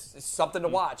it's something to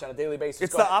watch on a daily basis.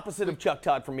 It's the opposite of Chuck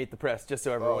Todd from Meet the Press, just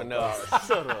so everyone knows.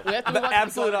 Shut up. We have to move on The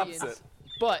absolute to the Guardians. opposite.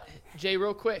 But, Jay,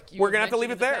 real quick. We're going to have to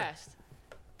leave it in the there. past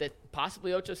that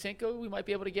possibly Ocho Cinco we might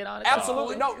be able to get on it.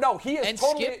 Absolutely. No, he is and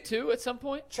totally. Skip, too, at some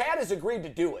point? Chad has agreed to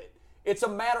do it. It's a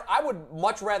matter. I would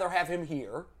much rather have him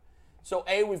here. So,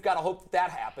 we've got to hope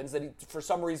that happens, that for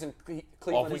some reason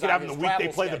Cleveland if we is could on have him his the week they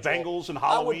travel play the schedule. Bengals and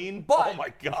Halloween. Oh,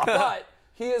 my God. But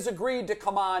he has agreed to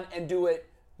come on and do it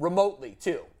remotely,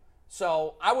 too.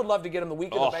 So, I would love to get him the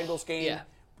week of the Bengals game. Yeah.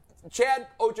 Chad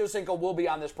Ochocinco will be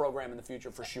on this program in the future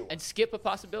for sure. And Skip a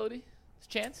possibility?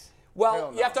 Chance?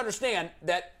 Well, you have to understand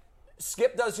that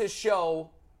Skip does his show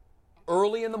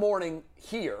early in the morning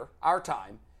here, our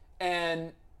time,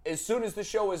 and as soon as the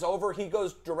show is over, he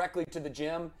goes directly to the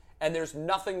gym, and there's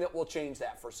nothing that will change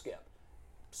that for Skip.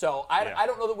 So I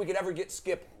don't know that we could ever get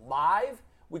Skip live.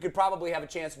 We could probably have a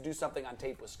chance to do something on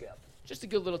tape with Skip. Just a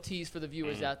good little tease for the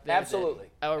viewers out there. Absolutely.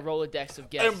 Our Rolodex of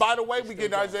guests. And by the way, we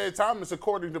get Isaiah Thomas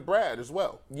according to Brad as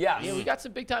well. Yes. Yeah, we got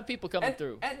some big-time people coming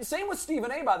through. And same with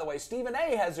Stephen A., by the way. Stephen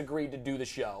A. has agreed to do the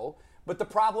show, but the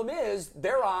problem is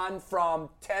they're on from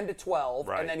 10 to 12,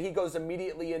 and then he goes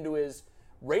immediately into his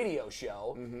radio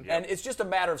show, and it's just a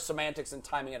matter of semantics and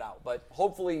timing it out. But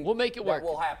hopefully, we'll make it work. That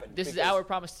will happen. This is our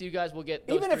promise to you guys. We'll get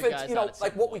those even if three it's guys out at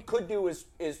like what we 7-1. could do is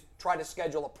try to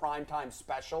schedule a primetime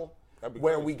special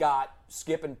where we got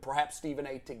Skip and perhaps Stephen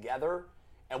A. together,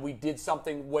 and we did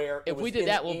something where if we did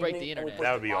that, we'll break the internet.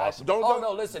 That would be awesome.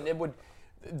 No, listen, it would.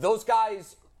 Those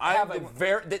guys have a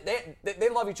very. They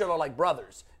love each other like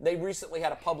brothers. They recently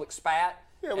had a public spat.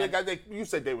 Yeah, you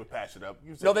said they would patch it up.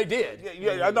 No, they did.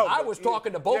 Yeah, I know. I was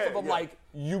talking to both of them like,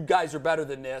 you guys are better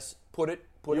than this. Put it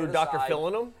You were Dr.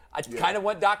 Phil'ing them? I kind of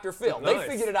went Dr. Phil. Nice. They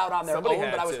figured it out on their Somebody own,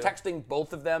 had but I was to. texting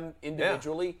both of them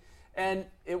individually. And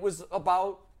it was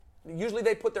about, usually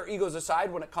they put their egos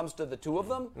aside when it comes to the two of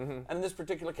them. And in this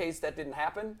particular case, that didn't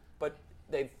happen. But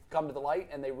they've come to the light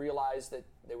and they realized that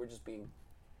they were just being.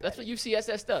 That's what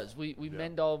UCSS does. We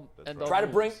mend all and all We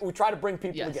rules. try to bring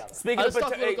people together. Speaking Let's of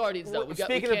talk little Guardians, though. We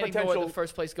can't ignore the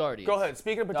first place Guardians. Go ahead.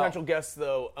 Speaking of potential guests,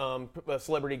 though,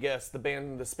 celebrity guests, the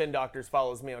band The Spin Doctors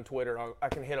follows me on Twitter. I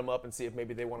can hit them up and see if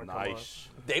maybe they want to come on.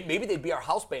 Maybe they'd be our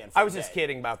house band. For I was just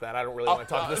kidding about that. I don't really want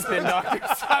to talk to the Spin Doctors.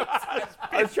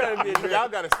 I was trying to be. Y'all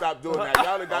got to stop doing that.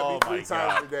 Y'all done got me 3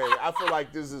 times today. I feel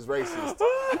like this is racist.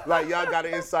 Like y'all got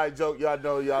an inside joke. Y'all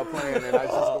know y'all playing, and I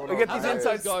just going We get these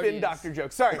inside Spin Doctor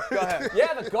jokes. Sorry, go ahead.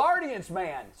 Yeah, the Guardians,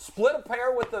 man, split a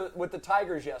pair with the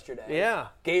Tigers yesterday. Yeah,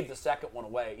 gave the second one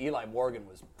away. Eli Morgan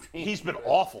was. He's been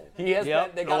awful. He has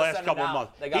been. They the last couple of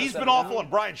months. He's been awful, and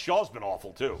Brian Shaw's been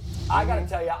awful too. I got to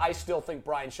tell you, I still think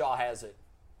Brian Shaw has it.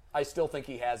 I still think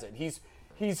he has it.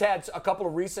 He's had a couple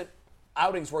of recent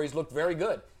outings where he's looked very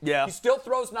good. Yeah. He still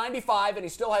throws 95, and he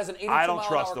still has an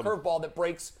 82-mile-an-hour curveball that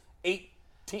breaks 18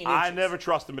 inches. I never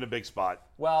trust him in a big spot.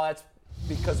 Well, that's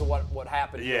because of what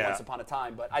happened here once upon a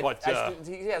time. But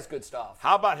he has good stuff.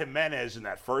 How about Jimenez in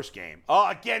that first game? Oh,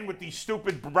 again with these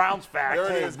stupid Browns facts.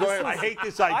 There it is. Go ahead. I hate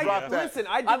this idea. Listen,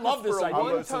 I love this for a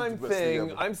one-time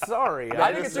thing. I'm sorry.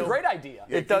 I think it's a great idea.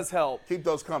 It does help. Keep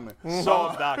those coming. So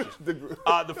obnoxious.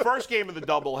 The first game of the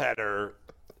doubleheader.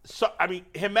 So, I mean,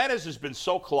 Jimenez has been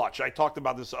so clutch. I talked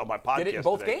about this on my podcast. Did it in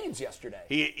both today. games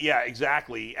yesterday. Yeah,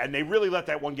 exactly. And they really let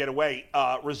that one get away.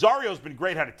 Rosario's been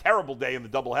great. Had a terrible day in the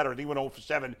doubleheader. I think he went 0 for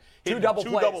 7. Two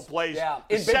double plays. Yeah,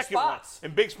 in big spots.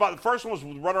 In big spots. The first one was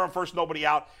runner on first, nobody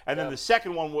out. And then the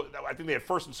second one, I think they had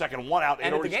first and second, one out.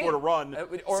 They'd already scored a run. It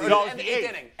was the 8th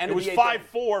inning. It was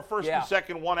 5-4, first and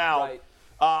second, one out. Right.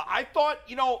 I thought,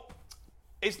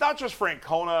 it's not just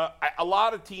Francona. A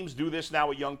lot of teams do this now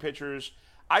with young pitchers.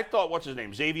 I thought, what's his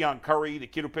name? Xavier Curry, the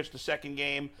kid who pitched the second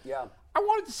game. Yeah. I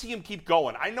wanted to see him keep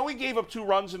going. I know he gave up 2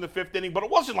 runs in the 5th inning, but it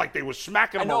wasn't like they were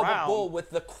smacking him around. But Bull, with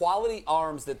the quality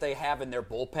arms that they have in their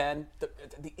bullpen,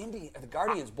 the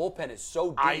Guardians' bullpen is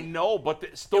so deep. I know, but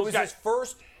it was his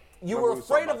first. You were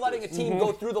afraid of letting a team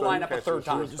go through the lineup a third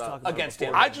time against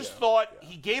him. I just thought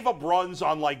he gave up runs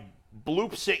on like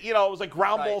bloops. It was like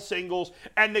ground ball singles,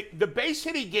 and the base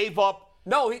hit he gave up.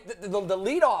 No, the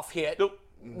leadoff hit.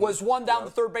 Was one down the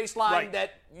third base line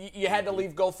that you had to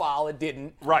leave go foul. It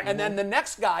didn't. Right. And then the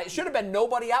next guy, it should have been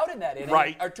nobody out in that inning.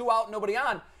 Right. Or 2 out, nobody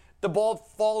on. The ball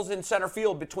falls in center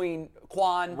field between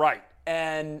Quan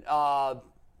and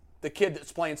the kid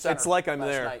that's playing center. It's like I'm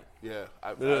there. Night. Yeah.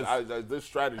 This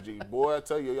strategy, boy, I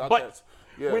tell you. Y'all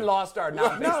we lost our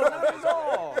non-base. No, not at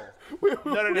all.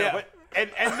 No. Yeah. But, and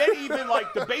then even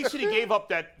like the base hit he gave up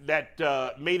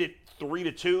that made it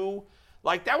 3-2.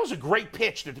 Like, that was a great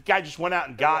pitch that the guy just went out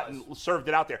and got and served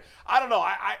it out there. I don't know.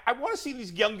 I want to see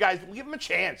these young guys. Give them a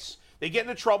chance. They get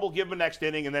into trouble, give them a next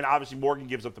inning, and then obviously Morgan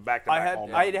gives up the back-to-back home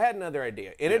run. I had another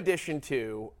idea. In addition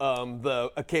to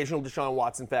the occasional Deshaun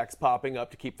Watson facts popping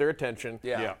up to keep their attention,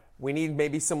 we need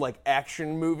maybe some like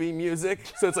action movie music.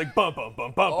 So it's like bum bum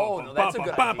bum bum bum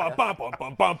bum bum bum bum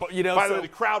bum bum. By the way, the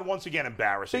crowd once again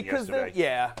embarrassing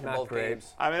yesterday. Not great.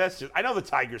 Games. I mean, that's just. I know the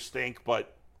Tigers stink,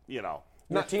 but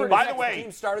By the way, the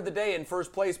team started the day in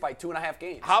first place by 2.5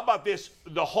 games. How about this?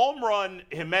 The home run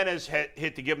Jimenez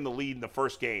hit to give him the lead in the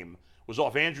first game was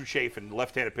off Andrew Chafin,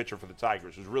 left-handed pitcher for the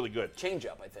Tigers. It was really good.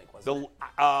 Changeup, I think, wasn't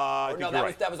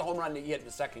it? That was a home run that he hit in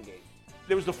the second game.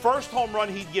 It was the first home rome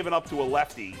he'd given up to a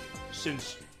lefty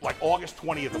since like August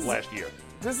 20th of last year.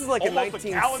 This is like almost a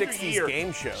 1960s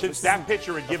game show. Since that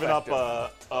pitcher had given up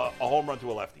a home run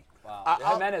to a lefty. Wow.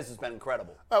 Jimenez has been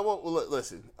incredible. Well,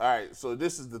 listen. All right, so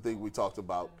this is the thing we talked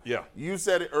about. Yeah. You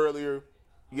said it earlier.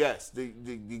 Yes, the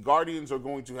Guardians are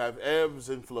going to have ebbs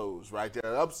and flows, right? There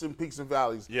are ups and peaks and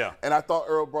valleys. Yeah. And I thought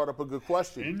Earl brought up a good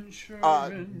question.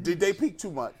 Did they peak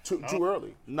too much, too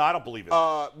early? No, I don't believe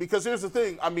it. Because here's the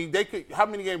thing. I mean, they could. How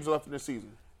many games are left in the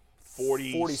season?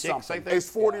 46, I think. It's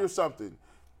 40 or something.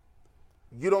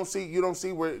 You don't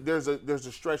see where there's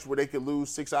a stretch where they could lose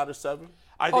 6 out of 7.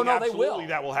 I think no, absolutely they will.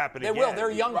 that will happen They again. will. They're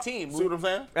a young team. See what I'm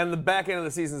saying? And the back end of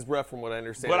the season is rough, from what I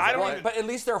understand. But But at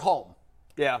least they're home.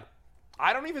 Yeah.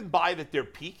 I don't even buy that they're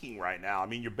peaking right now. I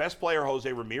mean, your best player,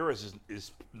 Jose Ramirez,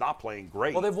 is not playing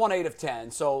great. Well, they've won 8 of 10,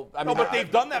 so I mean. No, but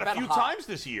they've done that a been few hot. times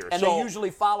this year. And so, they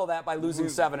usually follow that by losing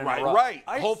 7 in a row. Right.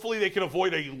 Hopefully they can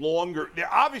avoid a longer.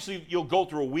 Obviously, you'll go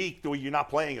through a week where you're not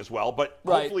playing as well, but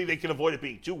hopefully they can avoid it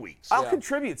being 2 weeks. I'll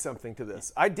contribute something to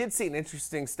this. I did see an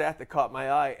interesting stat that caught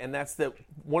my eye, and that's that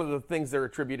one of the things they're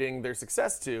attributing their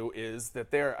success to is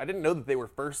that I didn't know that they were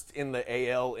first in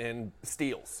the AL in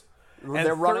steals. And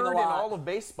they're running a third lot. in all of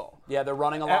baseball. Yeah, they're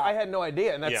running a lot. I had no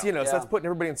idea, and that's so that's putting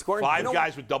everybody in scoring. 5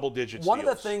 guys with double digits. One of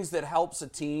the things that helps a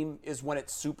team is when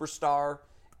its superstar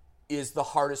is the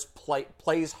hardest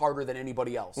plays harder than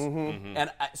anybody else. And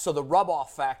so the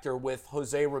rub-off factor with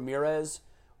Jose Ramirez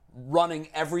running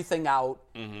everything out,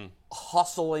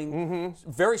 hustling,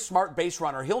 very smart base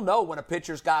runner. He'll know when a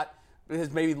pitcher's has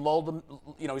maybe lulled him,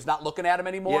 he's not looking at him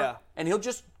anymore, and he'll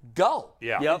just go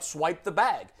and swipe the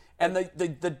bag. And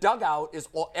the dugout is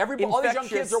all these young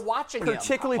kids are watching him.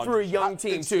 Particularly through a young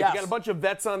team, too. Yes. You got a bunch of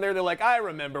vets on there. They're like, I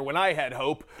remember when I had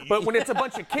hope. But when it's a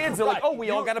bunch of kids, they're like, oh,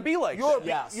 we all got to be like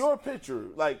that. You're a pitcher.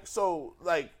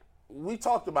 We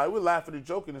talked about it. We're laughing and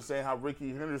joking and saying how Ricky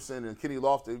Henderson and Kenny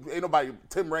Lofton,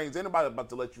 Tim Raines, ain't nobody about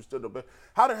to let you steal the base.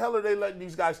 How the hell are they letting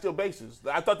these guys steal bases?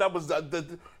 I thought that was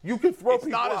you could throw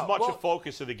people out. It's not as much a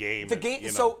focus of the game.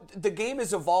 So the game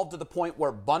has evolved to the point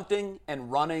where bunting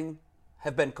and running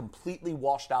have been completely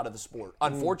washed out of the sport,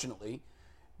 unfortunately,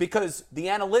 because the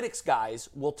analytics guys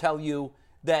will tell you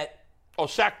that. Oh,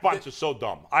 sack bunts are so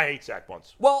dumb. I hate sack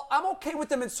bunts. Well, I'm okay with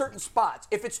them in certain spots.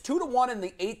 If it's 2-1 in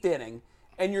the 8th inning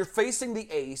and you're facing the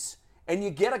ace and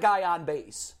you get a guy on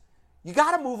base, you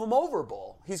got to move him over,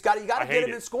 Bull. You got to get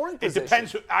him in scoring position. It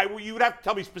depends. You would have to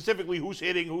tell me specifically who's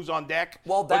hitting, who's on deck.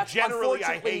 Well, that's generally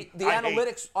unfortunately the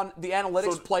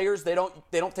analytics players. They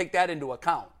don't take that into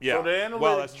account. Yeah. So the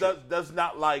analytics does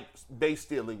not like base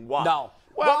stealing. Why? No.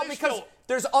 Well, because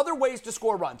there's other ways to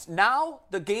score runs. Now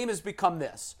the game has become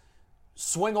this: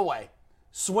 swing away,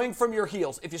 swing from your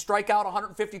heels. If you strike out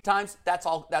 150 times, that's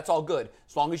all good,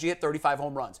 as long as you hit 35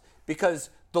 home runs. Because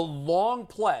the long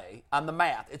play on the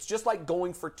math, it's just like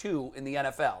going for 2 in the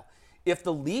NFL. If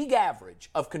the league average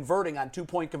of converting on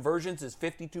 2-point conversions is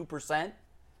 52%,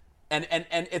 and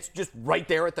it's just right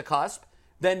there at the cusp,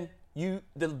 then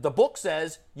the book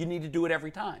says you need to do it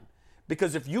every time.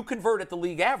 Because if you convert at the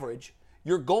league average,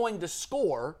 you're going to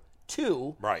score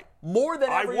 2 more than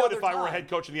every other time. I would, if I were a head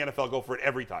coach in the NFL, go for it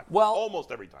every time. Well,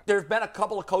 almost every time. There's been a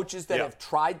couple of coaches that have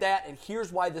tried that, and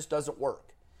here's why this doesn't work.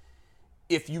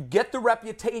 If you get the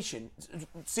reputation,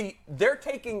 see, they're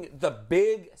taking the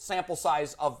big sample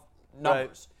size of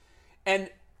numbers. Right. And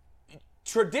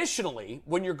traditionally,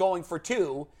 when you're going for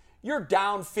 2, you're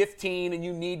down 15 and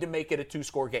you need to make it a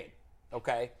 2-score game.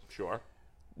 Okay? Sure.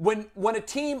 When a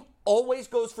team always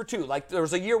goes for 2, like there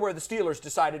was a year where the Steelers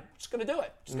decided, just going to do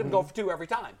it. Just going to go for 2 every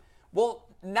time. Well,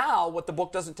 now what the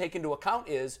book doesn't take into account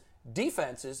is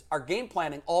defenses are game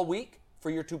planning all week for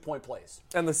your 2-point plays.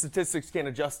 And the statistics can't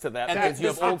adjust to that. And you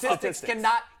have old statistics.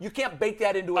 You can't bake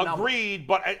that into a number. Agreed,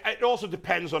 but it also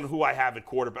depends on who I have at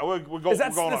quarterback.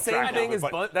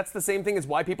 That's the same thing as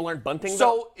why people aren't bunting.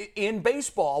 So in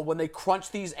baseball, when they crunch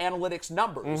these analytics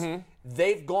numbers,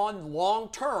 they've gone long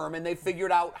term and they've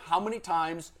figured out how many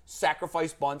times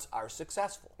sacrifice bunts are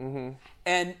successful.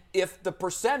 And if the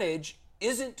percentage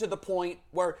isn't to the point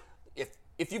where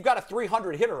if you've got a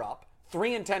 300 hitter up,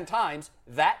 3 in 10 times,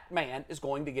 that man is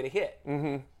going to get a hit.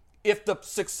 If the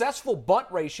successful bunt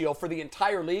ratio for the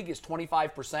entire league is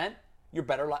 25%, he's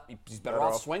better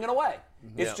off swinging away.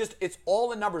 It's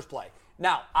all a numbers play.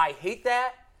 Now, I hate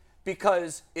that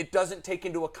because it doesn't take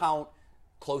into account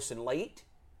close and late.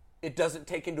 It doesn't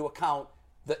take into account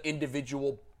the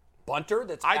individual bunter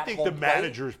that's I think the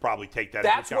managers probably take that into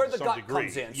account. That's where the gut degree.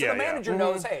 comes in. So the manager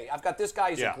knows, hey, I've got this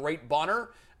guy, he's a great bunter.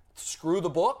 Screw the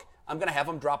book. I'm going to have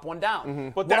him drop one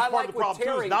down. But that's part of the problem,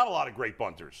 too, is not a lot of great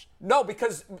bunters. No,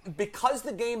 because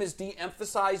the game has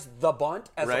de-emphasized the bunt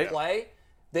as a play,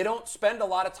 they don't spend a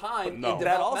lot of time in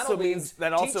developmental leagues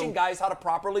teaching guys how to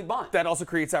properly bunt. That also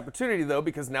creates opportunity, though,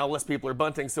 because now less people are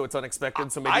bunting, so it's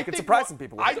unexpected, so maybe you can surprise some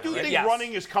people. I do think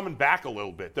running is coming back a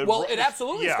little bit. It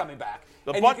absolutely is coming back.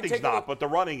 The bunting's not, but the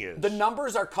running is. The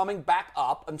numbers are coming back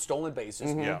up on stolen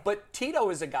bases. But Tito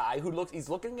is a guy who he's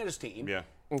looking at his team.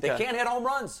 They can't hit home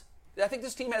runs. I think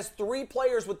this team has 3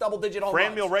 players with double-digit home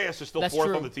runs. Franmil Reyes is still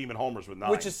fourth on the team in homers with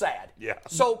 9. Which is sad. Yeah.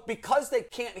 So because they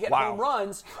can't hit home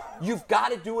runs, you've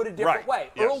got to do it a different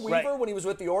way. Yes. Earl Weaver, when he was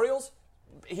with the Orioles,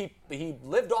 he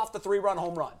lived off the 3-run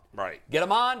home run. Right. Get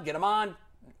him on,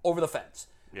 over the fence.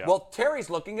 Yeah. Well, Terry's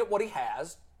looking at what he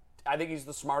has. I think he's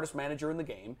the smartest manager in the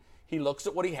game. He looks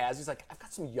at what he has. He's like, I've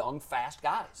got some young, fast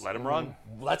guys. Let him run.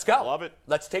 Let's go. Love it.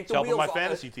 Let's take the It's wheels helping off. my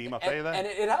fantasy team, I'll tell you that. And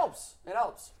it helps. It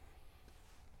helps.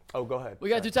 Oh, go ahead. We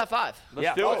got to do top 5.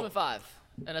 Let's do it. Ultimate 5.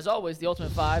 And as always, the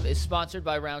Ultimate 5 is sponsored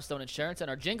by Roundstone Insurance. And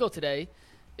our jingle today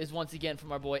is once again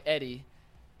from our boy Eddie,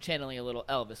 channeling a little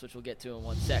Elvis, which we'll get to in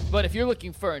one sec. But if you're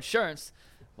looking for insurance,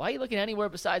 why are you looking anywhere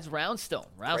besides Roundstone?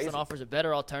 Roundstone offers a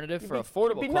better alternative for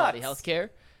affordable quality health care.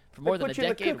 For more than a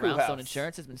decade, Roundstone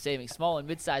Insurance has been saving small and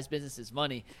mid-sized businesses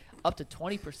money up to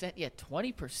 20%. Yeah,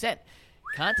 20%.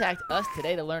 Contact us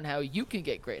today to learn how you can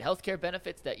get great health care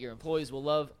benefits that your employees will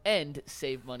love and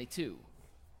save money too.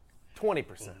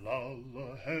 20%.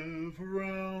 Lala have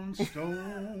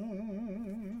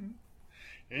Roundstone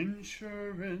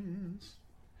Insurance.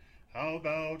 How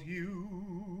about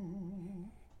you?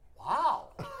 Wow.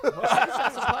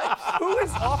 Who is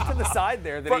off to the side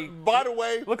there? By the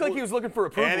way, looked like he was looking for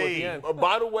approval at the end.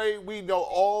 By the way, we know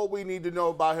all we need to know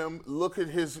about him. Look at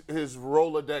his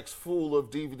Rolodex full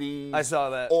of DVDs. I saw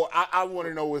that. Or I want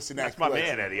to know what's in that That's my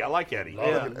collection. man, Eddie. I like Eddie.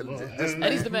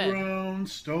 Eddie's the man.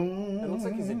 Roundstone. It looks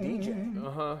like he's a DJ.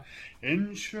 Uh-huh.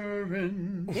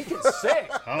 Insurance. He can sing.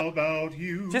 How about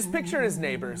you? Just picture his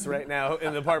neighbors right now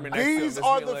in the apartment next to him. These just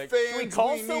are being the like, fans "Can we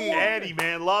call we need." someone?" Eddie,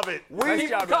 man, love it. Nice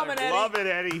job, coming, Eddie. Eddie. Love it,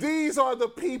 Eddie. These are the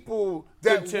people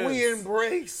that Good we tunes.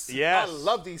 embrace. Yes. I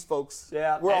love these folks.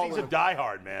 Yeah. We're all Eddie's in a a-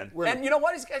 diehard, man. And you know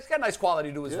what? He's got nice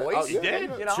quality to his voice. Oh, yeah, did.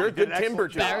 You know? Sure, He did good an timbre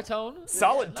excellent to it. Baritone.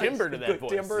 Solid Nice. timbre to that Good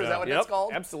voice. timbre, is that what Yep, that's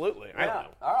called? Absolutely. Yeah.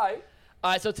 All right.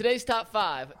 All right, so today's top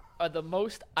 5 are the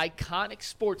most iconic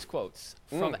sports quotes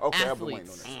from okay, I've been waiting on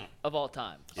athletes this. of all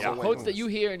time. Yeah. So I've been quotes waiting that on you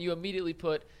this. hear and you immediately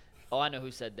put, oh, I know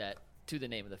who said that, to the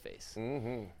name of the face.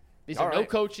 Mm-hmm. These All are no right.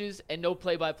 coaches and no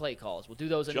play-by-play calls. We'll do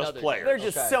those another players. There are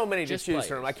just Okay. so many to Just choose players.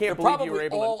 from. I They're can't believe you were probably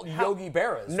able all to. Yogi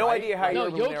Berras. No right? idea how you No, were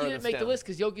able to Yogi narrow didn't this make the down. list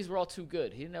because Yogis were all too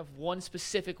good. He didn't have one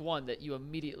specific one that you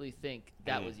immediately think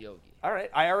that was Yogi. All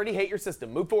right, I already hate your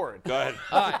system. Move forward. Go ahead.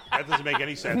 That doesn't make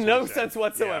any sense. No what he said. sense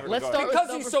whatsoever. Yeah, Let's go start ahead. with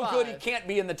Because he's so number good, he 5. can't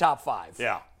be in the top 5.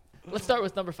 Yeah. Let's start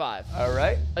with number 5. All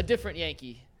right. A different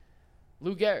Yankee,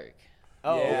 Lou Gehrig.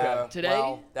 Oh, Yeah. okay. Today,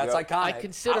 Well, that's iconic. I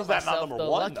consider How's that not myself number the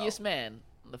 1, luckiest man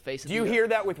on the face of Do the you earth. hear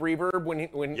that with reverb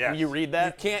when Yes. you read You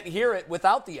that? can't hear it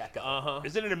without the echo.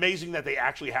 Isn't it amazing that they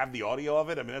actually have the audio of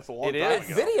it? I mean, that's a long It time is.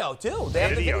 It's ago. video, too. They have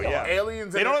the Video, video. yeah.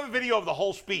 Aliens They in don't the- have a video of the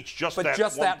whole speech, just But that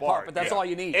just one that part, but that's Yeah. all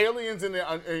you need. Aliens in the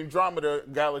Andromeda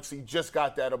Galaxy just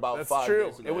got that about That's 5 true.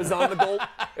 years ago. It was on the gold.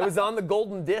 It was on the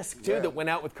golden disc too Yeah. that went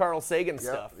out with Carl Sagan Yeah,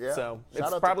 stuff. yeah. So Shout it's out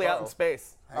to probably out Carl. in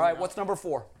space. All right, what's number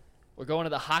 4? We're going to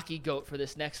the hockey goat for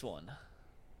this next one.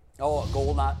 Oh,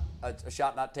 a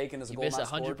shot not taken is a You goal miss not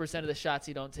scored? 100% of the shots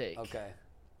you don't take. Okay.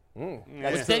 Which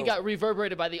That's then true. got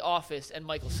reverberated by The Office and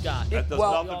Michael Scott. That does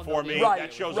Well, nothing we all for know me. the- Right,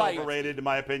 That show's right. overrated, in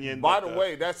my opinion. By but, the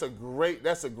way, that's a great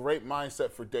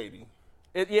mindset for dating.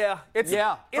 It's Yeah. it's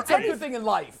For everything in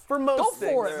life. for most Go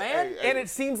things. for it, man. Hey, And it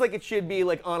seems like it should be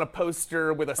like on a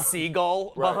poster with a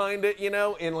seagull Right. behind it,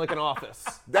 in like an office.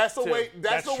 That's the too. way.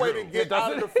 That's the way to true. get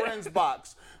out of the friends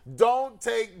box.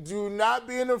 Do not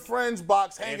be in the friends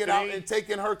box hanging out Anthony? and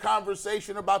taking her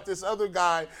conversation about this other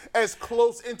guy as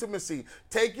close intimacy.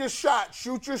 Take your shot,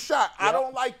 shoot your shot. I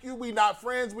don't like you. We not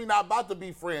friends. We not about to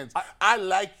be friends. I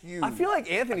like you. I feel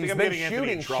like Anthony's I'm been getting Anthony in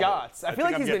shooting trouble. shots. I I feel think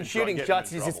like I'm he's getting been shooting getting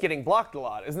shots. in He's just trouble. getting blocked a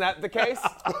lot. Isn't that the case?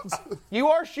 You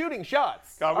are shooting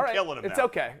shots. God, we're All right. killing him It's now.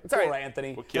 okay. It's all Poor right.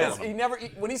 Anthony. We're killing He him. never,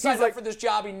 when he signed up like- for this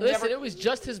job, he Listen, never. it was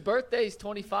just his birthday. He's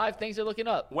 25. Things are looking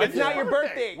up. When's It's not his your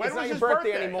birthday. When It's was not your his birthday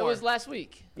It anymore. was last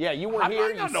week. Yeah, you weren't How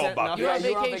here. do I You know sent about nothing. You were on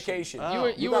you were on vacation. vacation. You were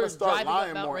you gotta start driving up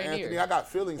lying Mount more, Rainier. Anthony. I got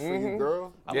feelings for you,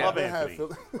 girl. I love I've had Anthony.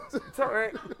 feelings. It's all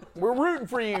right. We're rooting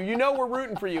for you. You know we're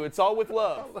rooting for you. It's all with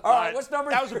love. All right, what's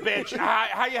number That was a bitch.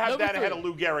 How you have Number that ahead 3. of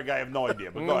Lou Gehrig, I have no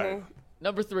idea. But go ahead.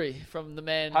 Number 3 from the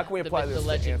man, How can we the apply myth, the this to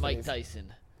legend, Mike Anthony's?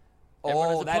 Tyson. Everyone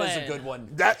has Oh, a that is a plan good one.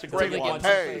 That's a until great they one. get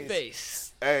punched in Hey, the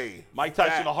face. hey. Mike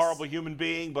Tyson, a facts. horrible human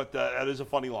being, but that is a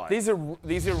funny line. These are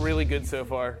really good so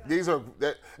far. These are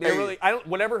that. They're Hey, really.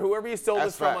 Whoever you stole That's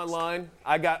this from facts. online,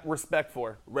 I got respect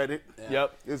for. Reddit.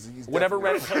 Yep. He's Whatever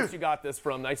definitely- Reddit post you got this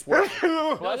from, nice work.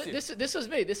 No, Bless you. this was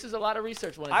me. This is a lot of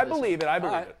research. Went into I this one. believe it. I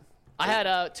believe right. it. I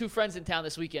had 2 friends in town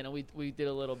this weekend, and we did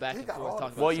a little back and got forth all talking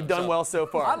the- about Well, you've done well so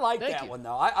far. I like Thank that you. one,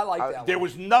 though. I like that There one.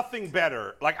 was nothing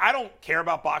better. Like, I don't care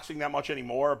about boxing that much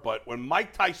anymore, but when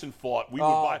Mike Tyson fought, we would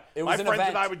buy. it My was an friends and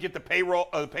event. I would get the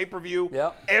pay-per-view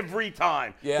Yep. every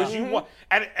time. Yeah. Because you want,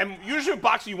 and usually with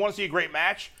boxing, you want to see a great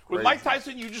match. With Mike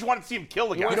Tyson, you just want to see him kill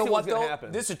the guy. You know see what, what's gonna though?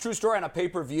 happen. This is a true story on a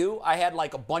pay-per-view. I had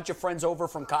like a bunch of friends over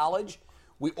from college.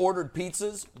 We ordered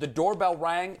pizzas. The doorbell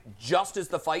rang just as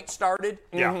the fight started.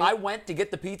 Yeah. I went to get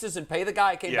the pizzas and pay the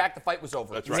guy. I came back. The fight was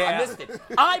over. That's right. I missed it.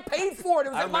 I paid for it.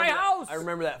 It was at my house. I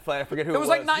remember that fight. I forget who it was. It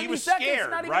was like 90 He was seconds.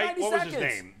 scared, Not even right? 90 What was seconds.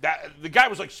 his name? The guy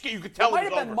was like scared. You could tell It might it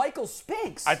was have been over. Michael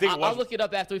Spinks. I think it was. I'll look it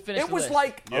up after we finish. It was the list.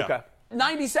 like Yeah.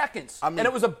 90 seconds. I mean, and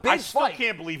it was a big I still fight.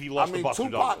 can't believe he lost to Buster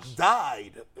Tupac Douglas.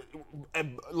 died,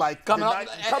 coming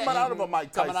out of a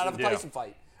Mike Tyson. Coming out of a Tyson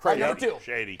fight. Crazy. Number 2.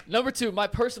 Shady. Number 2, my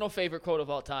personal favorite quote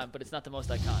of all time, but it's not the most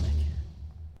iconic.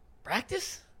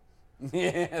 Practice?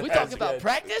 Yeah, We talking about good.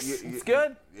 practice? It's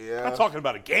good. Yeah. I'm not talking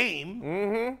about a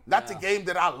game. Not the game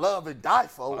that I love and die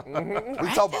for. We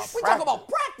talk about We talk about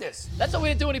practice. That's why we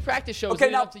didn't do any practice shows Okay,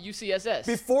 leading now, up to UCSS.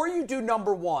 Before you do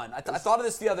number 1, I thought of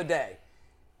this the other day.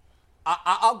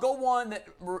 I'll go one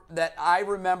that I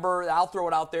remember. I'll throw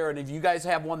it out there, and if you guys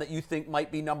have one that you think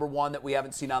might be number 1 that we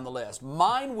haven't seen on the list,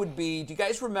 mine would be. Do you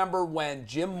guys remember when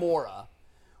Jim Mora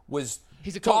was?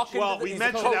 He's a coach. talking Well, to the, we he's a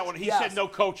mentioned coach. that one. He Yes. said no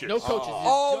coaches. no coaches.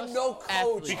 Oh, just no coach.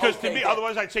 athletes. Because Okay, to me, yeah.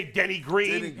 otherwise I'd say Denny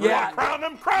Green. Denny Green. Yeah. Crown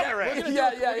him their ass.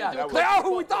 Yeah. They are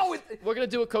who we thought. We're gonna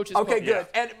do a coach's Okay, quote. good.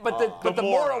 And but the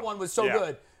Mora. Mora one was so Yeah.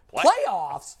 good. Play-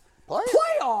 Playoffs.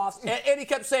 And he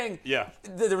kept saying. Yeah.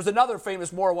 There was another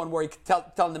famous Mora one where he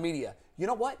telling the media, you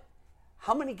know what?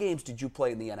 How many games did you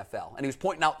play in the NFL? And he was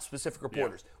pointing out specific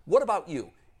reporters. What about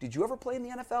you? Did you ever play in the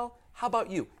NFL? How about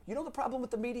you? You know the problem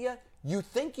with the media? You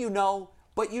think you know,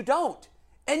 but you don't.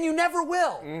 And you never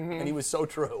will. And he was so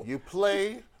true. You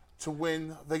play to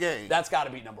win the game. That's got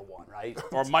to be number 1, right?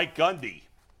 Or Mike Gundy.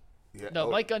 Yeah. No,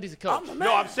 Mike Gundy's a coach.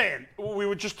 No, I'm saying we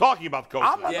were just talking about the coach.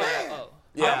 I'm a Yeah. man.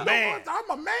 Yeah. Man. I'm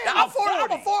a man. I'm 40.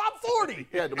 I'm 40.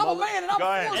 Yeah, the I'm a mullet. man and I'm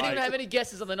Go ahead, 40. I didn't Mike. have any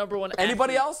guesses on the number 1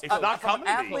 Anybody athlete else? It's not From coming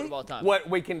to me. athlete? of all time. What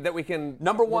we can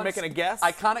Number we're 1. making a guess.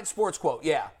 Iconic sports quote.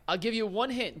 Yeah. I'll give you one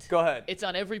hint. Go ahead. It's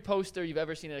on every poster you've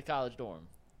ever seen in a college dorm.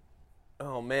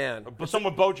 Oh man. But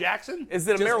someone Bo Jackson? Is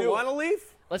it a Just do marijuana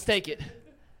leaf? Let's take it.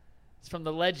 It's from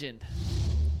the legend,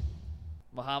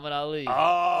 Muhammad Ali.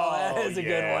 Oh, That is a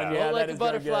good one. Roll Yeah, like that a is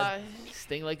very butterfly,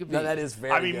 sting like a bee. No, that is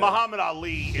very I mean, good. Muhammad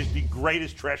Ali is the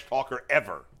greatest trash talker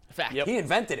ever. Fact. Yep. He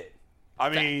invented it. I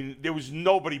mean, there was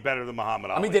nobody better than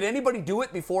Muhammad Ali. I mean, did anybody do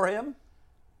it before him?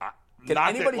 Can Not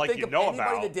anybody that, like, think you of know anybody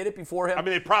about. that did it before him? I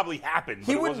mean, it probably happened, but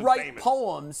he it would wasn't write famous.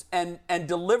 poems and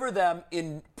deliver them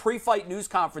in pre-fight news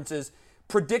conferences,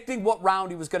 predicting what round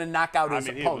he was going to knock out his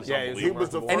I mean, opponent. he was He was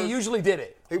the unbelievable. And he first- usually did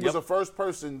it. He was the first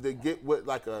person to get with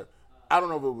like a, I don't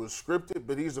know if it was scripted,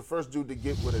 but he's the first dude to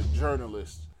get with a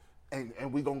journalist, and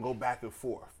we gonna go back and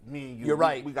forth. Me and you. You're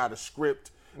right. We got a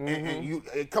script, and you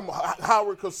come on,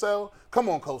 Howard Cosell. Come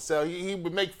on, Cosell. He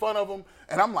would make fun of him,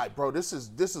 and I'm like, bro, this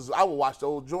is. I would watch the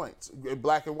old joints in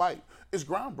black and white. It's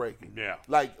groundbreaking. Yeah.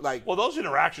 Like. Well, those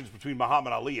interactions between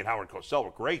Muhammad Ali and Howard Cosell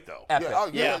were great, though. Epic. yeah, oh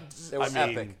yeah, Yeah. It was I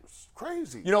mean, epic. it's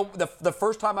crazy. You know, the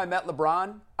first time I met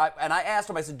LeBron, I asked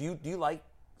him, I said, do you like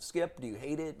Skip? Do you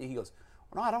hate it? And he goes,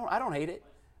 no, I don't hate it.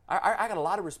 I got a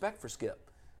lot of respect for Skip.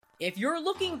 If you're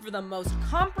looking for the most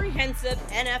comprehensive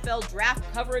NFL draft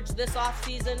coverage this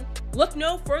offseason, look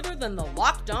no further than the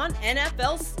Locked On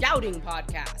NFL Scouting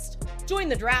Podcast. Join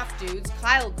the draft dudes,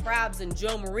 Kyle Krabs and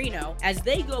Joe Marino, as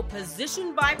they go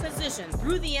position by position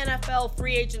through the NFL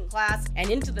free agent class and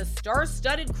into the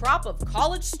star-studded crop of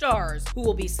college stars who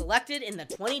will be selected in the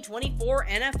 2024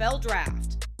 NFL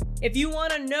Draft. If you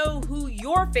want to know who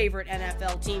your favorite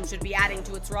NFL team should be adding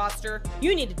to its roster,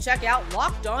 you need to check out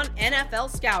Locked On NFL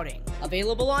Scouting,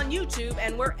 available on YouTube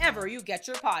and wherever you get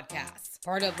your podcasts.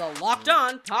 Part of the Locked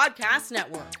On Podcast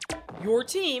Network. Your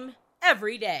team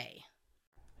every day.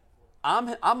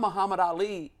 I'm Muhammad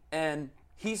Ali, and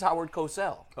he's Howard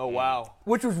Cosell. Oh wow.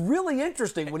 Which was really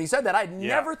interesting when he said that. I'd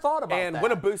never thought about And that.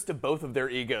 what a boost to both of their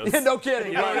egos. no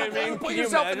kidding. You know what I mean? Put Can you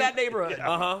yourself in that imagine?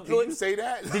 neighborhood. Did you say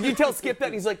that? Did you tell Skip that?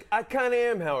 And he's like, I kind of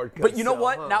am Howard Cosell. But you know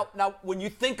what? huh? Now, when you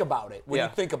think about it, Yeah.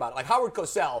 like Howard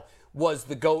Cosell was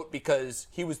the GOAT because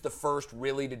he was the first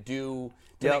really to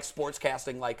Yep. make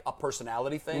sportscasting like a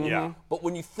personality thing. Yeah. But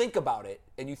when you think about it,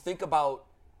 and you think about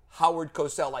Howard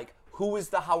Cosell, like who is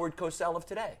the Howard Cosell of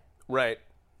today? Right.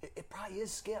 It probably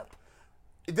is Skip.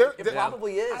 There- It there-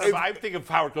 probably is. I think of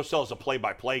Howard Cosell as a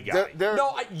play-by-play guy. there-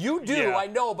 No, you do. Yeah. I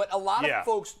know, but a lot Yeah. of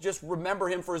folks just remember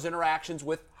him for his interactions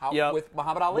with Yep. with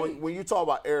Muhammad Ali. when you talk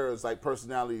about eras like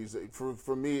personalities,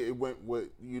 for me it went with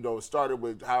it started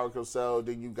with Howard Cosell,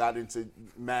 then you got into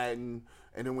Madden,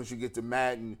 and then once you get to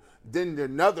Madden, then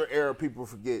another era people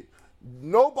forget.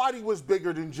 Nobody was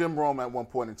bigger than Jim Rome at one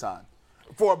point in time.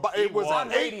 It was on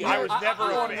radio. I was never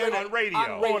a fan on radio.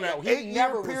 On radio. He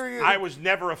never period. I was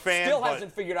never a fan. Still but,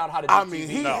 hasn't figured out how to do I mean,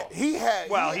 TV. he had.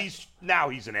 Well, he's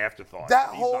he's an afterthought. that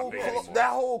He's whole not big anymore. that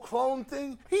whole clone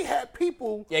thing. He had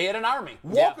people. Yeah, he had an army.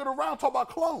 Walking around talking about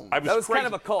clones. That was crazy. kind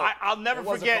of a cult. I'll never It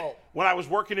was a forget cult. when I was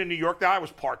working in New York. Now I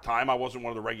was part-time. I wasn't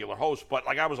one of the regular hosts, but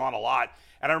like I was on a lot.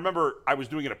 And I remember I was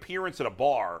doing an appearance at a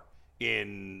bar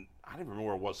in, I don't even remember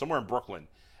where it was, somewhere in Brooklyn.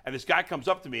 And this guy comes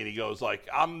up to me and he goes like,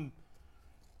 I'm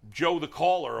Joe the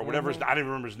Caller or whatever, I didn't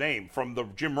remember his name, from the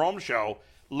Jim Rome show,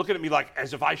 looking at me like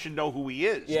as if I should know who he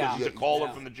is. Yeah. Because he's a caller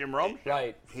from the Jim Rome show.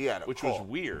 Right. He had a which cult. was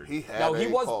weird. He had No, he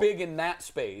was cult. big in that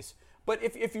space. But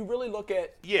if you really look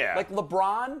at, Yeah. like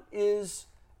LeBron is,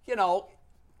 I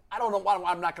don't know,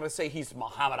 I'm not going to say he's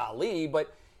Muhammad Ali,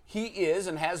 but he is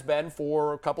and has been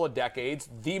for a couple of decades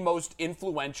the most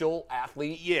influential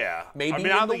athlete maybe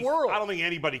in the world. I don't think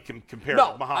anybody can compare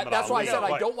No, to Muhammad Ali. that's why I said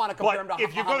I don't want to compare him to if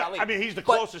you're Muhammad gonna, Ali. I mean, he's the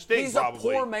But closest thing he's probably.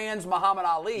 a poor man's Muhammad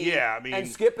Ali. Yeah, I mean- and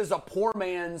Skip is a poor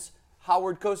man's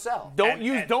Howard Cosell.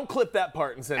 Don't clip that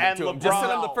part and send it to him. Just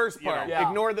send him the first part. Yeah.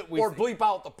 Ignore that we. Or bleep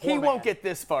out the poor He man. won't get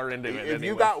this far into it. If anyway.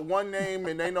 you got one name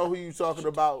and they know who you're talking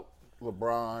about,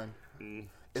 LeBron.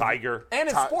 Tiger. And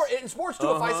in sports too,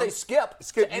 if I say Skip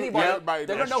Skip, to anybody, everybody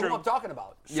they're knows. gonna know who That's I'm talking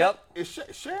about.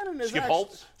 Shannon is Skip actually,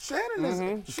 Holtz?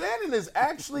 Shannon is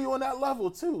actually on that level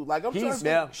too. Like I'm trying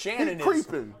to Shannon he's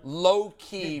creeping. is low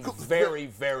key, very,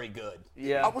 very good.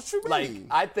 Yeah. What you mean? Like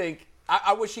I think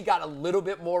I wish he got a little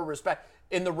bit more respect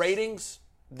in the ratings.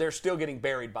 They're still getting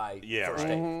buried by First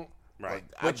Take, Right.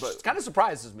 which kind of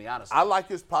surprises me, honestly. I like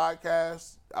his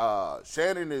podcast.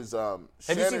 Shannon is. Have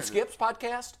you seen Skip's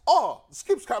podcast? Oh,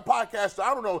 Skip's podcast.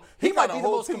 I don't know. He might got a be the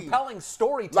whole most team. compelling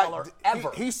storyteller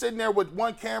ever. He's sitting there with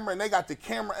one camera, and they got the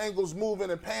camera angles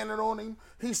moving and panning on him.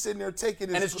 He's sitting there taking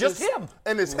his. And it's just him.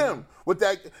 And it's him with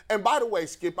that. And by the way,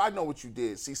 Skip, I know what you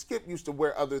did. See, Skip used to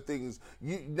wear other things.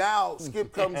 Now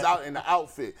Skip comes out in the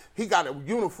outfit. He got a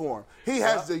uniform. He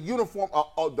has the uniform,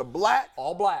 the black,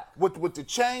 all black with the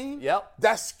chain. Yep.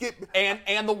 That's Skip.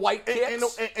 And the white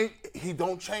kicks. And he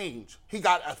don't change. He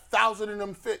got 1,000 of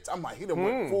them fits. I'm like, he done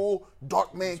went full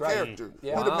dark man right. character.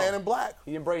 Yeah. He the man in black.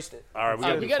 He embraced it. All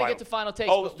right, We got to get to final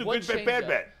takes. Oh, but let's do one good bet, change bad up.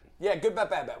 bet. Yeah, good bet,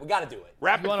 bad bet. We got to do it.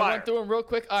 Rapid You want to fire. run through them real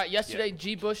quick? All right, yesterday,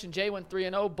 G. Bush and Jay went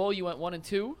 3-0. Bull, you went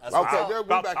 1-2. That's Okay, what's up. there we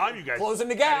About back. time you guys Closing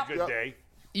the had gap. a good day.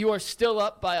 You are still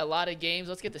up by a lot of games.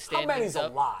 Let's get the How standings many's a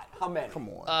up. lot? How many? Come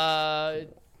on.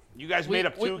 You guys made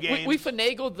up two games. We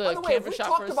finagled the By the way, have camera we shot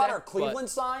talked for a about sec, our but- Cleveland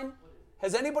sign?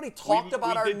 Has anybody talked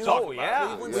about we our did new talk about it.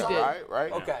 Cleveland We sign? did.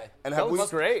 Right. Okay. And That was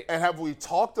great. And have we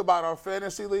talked about our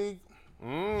fantasy league?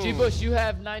 G. Bush, you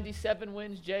have 97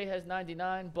 wins. Jay has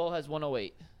 99. Bull has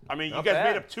 108. I mean, you Not guys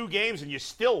bad. made up two games and you're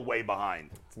still way behind.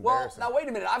 Well, now wait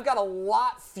a minute. I've got a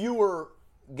lot fewer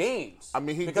games. I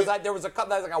mean, there was like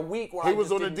a week where He I was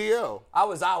just on the didn't- DL. I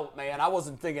was out, man. I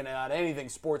wasn't thinking about anything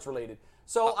sports related.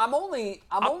 So I'm only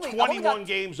 21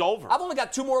 games over. I've only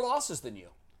got 2 more losses than you.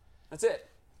 That's it.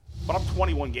 But I'm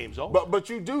 21 games over. But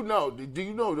you do know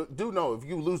if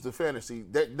you lose the fantasy,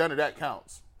 that none of that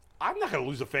counts. I'm not going to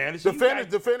lose a fantasy.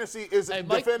 The fantasy is Hey, the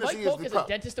Mike fantasy Polk is has the a cup.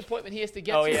 dentist appointment he has to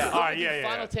get Oh, to. yeah. We're All gonna right, do yeah.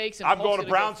 Final takes. And I'm Polk's going to gonna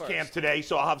Browns go camp first. today,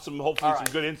 so I'll have hopefully All some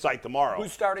right. good insight tomorrow.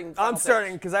 Who's starting? I'm final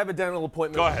starting takes? because I have a dental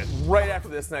appointment Go ahead. right after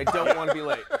this, and I don't want to be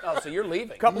late. Oh, so you're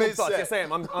leaving. Couple of Mid-set. thoughts. Yes, I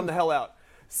am. I'm the hell out.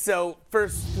 So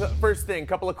first thing,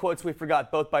 couple of quotes we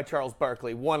forgot, both by Charles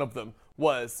Barkley. One of them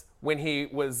was when he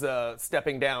was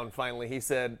stepping down. Finally, he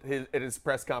said at his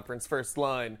press conference, first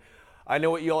line, "I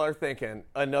know what y'all are thinking.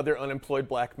 Another unemployed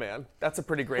black man." That's a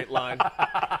pretty great line.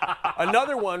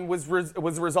 Another one was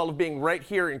a result of being right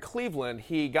here in Cleveland.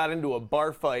 He got into a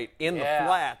bar fight in the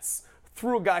flats,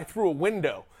 threw a guy through a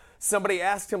window. Somebody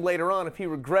asked him later on if he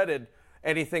regretted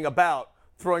anything about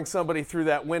throwing somebody through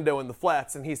that window in the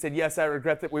flats, and he said, "Yes, I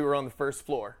regret that we were on the first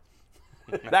floor."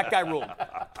 That guy ruled.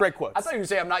 Great quotes. I thought you were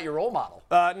saying I'm not your role model.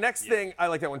 Next thing, I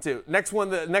like that one too.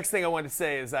 The next thing I wanted to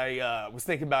say is I was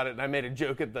thinking about it and I made a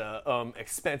joke at the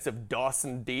expense of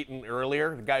Dawson Deaton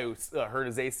earlier, the guy who hurt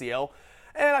his ACL.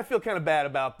 And I feel kind of bad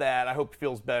about that. I hope he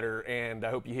feels better, and I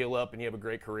hope you heal up and you have a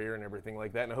great career and everything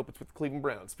like that. And I hope it's with the Cleveland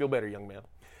Browns. Feel better, young man.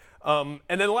 And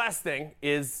then the last thing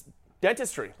is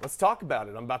dentistry. Let's talk about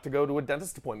it. I'm about to go to a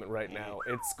dentist appointment right now.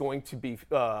 It's going to be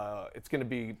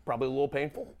probably a little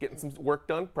painful. Getting some work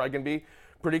done. Probably going to be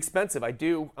pretty expensive.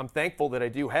 I'm thankful that I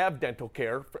do have dental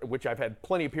care, which I've had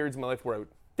plenty of periods in my life where I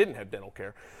didn't have dental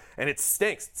care, and it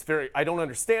stinks. I don't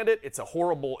understand it. It's a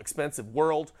horrible, expensive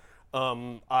world.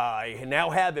 I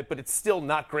now have it, but it's still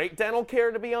not great dental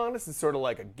care, to be honest. It's sort of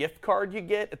like a gift card you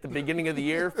get at the beginning of the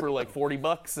year for like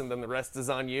 $40, and then the rest is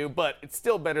on you. But it's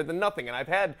still better than nothing. And I've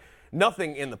had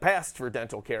nothing in the past for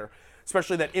dental care.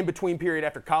 especially that in-between period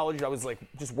after college. I was like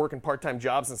just working part-time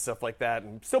jobs and stuff like that,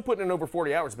 and still putting in over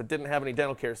 40 hours, but didn't have any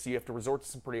dental care, so you have to resort to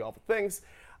some pretty awful things.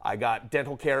 I got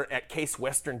dental care at Case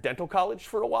Western Dental College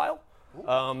for a while.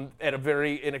 At a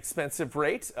very inexpensive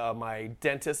rate. My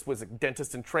dentist was a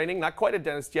dentist in training, not quite a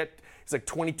dentist yet. He's like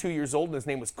 22 years old, and his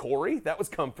name was Corey. That was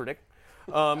comforting.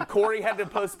 Corey had to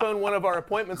postpone one of our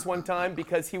appointments one time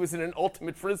because he was in an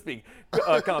ultimate frisbee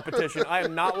competition. I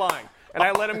am not lying. And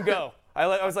I let him go.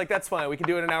 I was like, that's fine. We can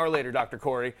do it an hour later, Dr.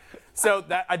 Corey. So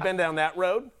I've been down that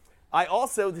road. I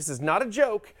also, this is not a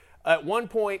joke, at one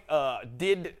point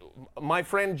did my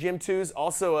friend Jim Tooze,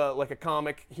 also like a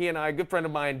comic, he and I, a good friend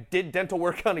of mine, did dental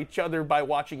work on each other by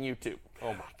watching YouTube.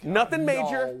 Oh my God.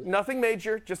 Nothing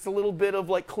major, just a little bit of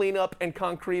like cleanup and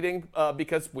concreting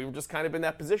because we were just kind of in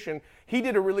that position. He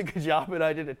did a really good job and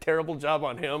I did a terrible job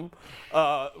on him.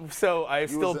 So I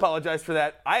still apologize for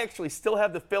that. I actually still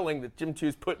have the filling that Jim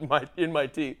Tooze put in my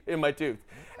tooth.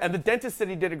 And the dentist said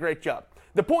he did a great job.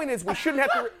 The point is we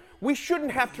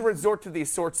shouldn't have to resort to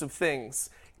these sorts of things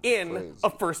in a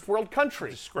first world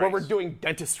country where we're doing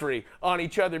dentistry on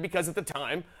each other, because at the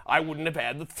time I wouldn't have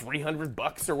had the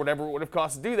 $300 or whatever it would have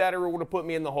cost to do that, or it would have put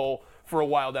me in the hole for a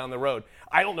while down the road.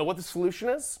 I don't know what the solution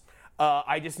is.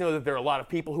 I just know that there are a lot of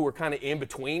people who are kind of in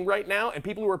between right now, and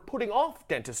people who are putting off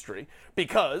dentistry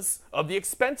because of the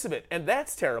expense of it. And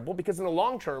that's terrible, because in the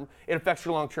long term, it affects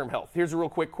your long-term health. Here's a real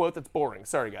quick quote that's boring.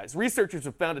 Sorry, guys. Researchers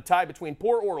have found a tie between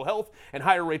poor oral health and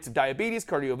higher rates of diabetes,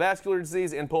 cardiovascular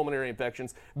disease, and pulmonary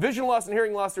infections. Vision loss and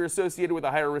hearing loss are associated with a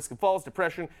higher risk of falls,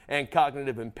 depression, and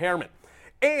cognitive impairment.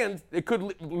 And it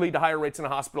could lead to higher rates in a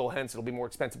hospital, hence it'll be more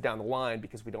expensive down the line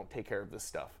because we don't take care of this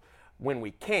stuff when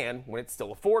we can, when it's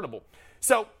still affordable.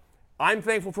 So I'm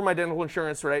thankful for my dental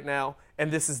insurance right now, and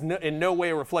this is in no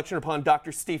way a reflection upon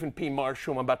Dr. Stephen P. Marsh,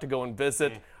 whom I'm about to go and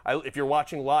visit. If you're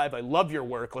watching live, I love your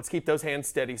work. Let's keep those hands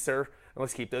steady, sir, and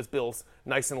let's keep those bills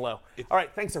nice and low. All right,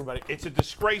 thanks, everybody. It's a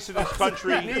disgrace in this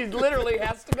country. He literally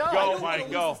has to go. Go, Mike,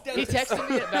 go. He texted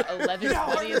me at about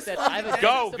 11:20 and said, I have a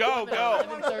Go. at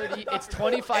 11:30. It's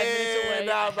 25 minutes away.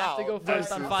 I have to go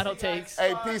first on Final Takes.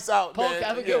 Hey, peace out, Polk, man.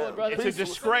 have a good one, brother. It's a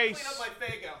disgrace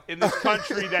in this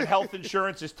country that health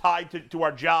insurance is tied to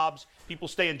our jobs. People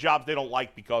stay in jobs they don't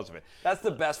like because of it. That's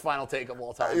the best Final Take of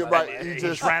all time. You're right. He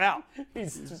just ran out.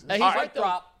 He's right, though.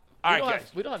 drop. All right,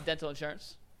 guys. We don't have dental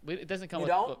insurance. It doesn't come You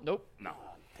with. don't? Nope. No.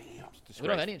 We don't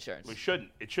have any insurance. We shouldn't.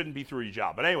 It shouldn't be through your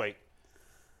job. But anyway,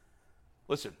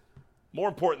 listen. More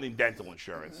important than dental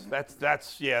insurance.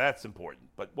 That's important.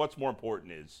 But what's more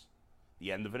important is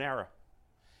the end of an era.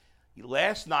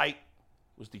 Last night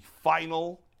was the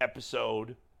final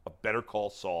episode of Better Call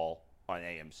Saul on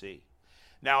AMC.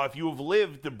 Now, if you have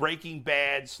lived the Breaking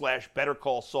Bad / Better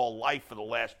Call Saul life for the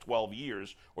last 12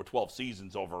 years, or 12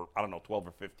 seasons over, 12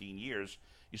 or 15 years,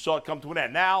 you saw it come to an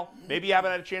end. Now, maybe you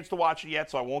haven't had a chance to watch it yet,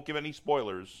 so I won't give any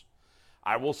spoilers.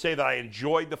 I will say that I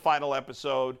enjoyed the final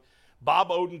episode. Bob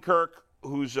Odenkirk,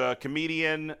 who's a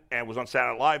comedian and was on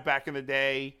Saturday Night Live back in the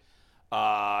day,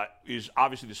 is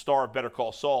obviously the star of Better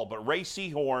Call Saul. But Ray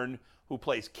Seahorn, who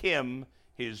plays Kim,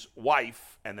 his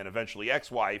wife, and then eventually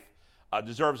ex-wife,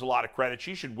 deserves a lot of credit.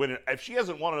 She should win it. If she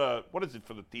hasn't won what is it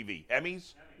for the TV?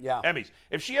 Emmys? Yeah. Emmys.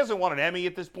 If she hasn't won an Emmy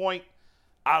at this point,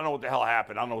 I don't know what the hell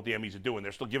happened. I don't know what the Emmys are doing.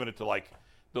 They're still giving it to, like,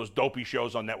 those dopey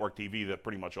shows on network TV that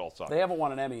pretty much all suck. They haven't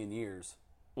won an Emmy in years.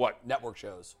 What? Network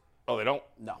shows. Oh, they don't?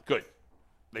 No. Good.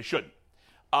 They shouldn't.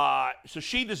 So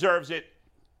she deserves it.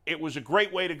 It was a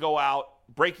great way to go out.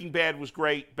 Breaking Bad was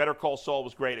great. Better Call Saul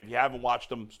was great. If you haven't watched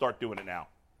them, start doing it now.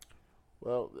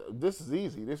 Well, this is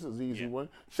easy. This is an easy one.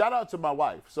 Shout out to my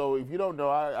wife. So if you don't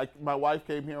know, my wife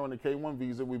came here on a K-1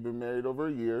 visa. We've been married over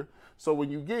a year. So when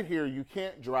you get here, you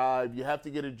can't drive. You have to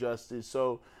get adjusted.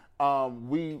 So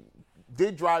we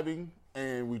did driving,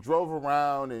 and we drove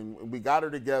around, and we got her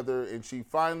together, and she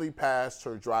finally passed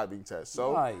her driving test.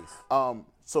 So nice.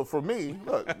 So for me,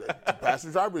 look, passed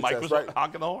her driving Mike test, was right?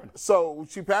 honking the horn. So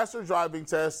she passed her driving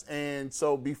test, and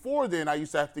so before then, I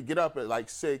used to have to get up at like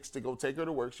 6 to go take her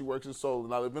to work. She works in Seoul,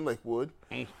 and I live in Lakewood.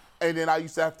 And then I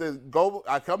used to have to go.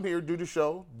 I come here, do the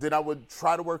show. Then I would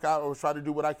try to work out or try to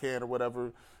do what I can or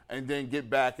whatever, and then get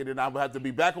back. And then I would have to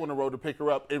be back on the road to pick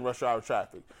her up in rush hour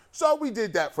traffic. So we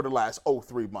did that for the last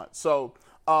 3 months. So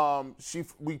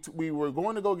we were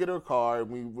going to go get her a car,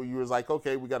 and we was like,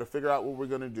 okay, we got to figure out what we're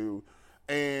gonna do.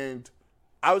 And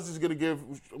I was just we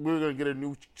were going to get a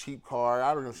new cheap car.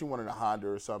 I don't know, she wanted a Honda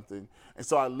or something. And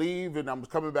so I leave, and I'm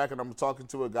coming back, and I'm talking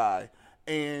to a guy.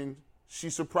 And she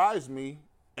surprised me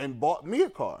and bought me a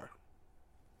car.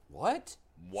 What?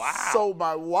 Wow. So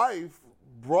my wife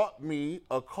brought me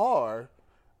a car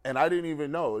And I didn't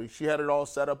even know. She had it all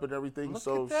set up and everything. Look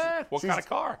so at that. What kind of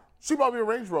car? She bought me a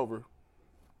Range Rover.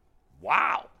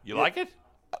 Wow. You like it?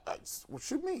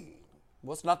 What you mean?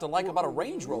 What's not to like about a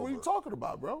Range Rover? What are you talking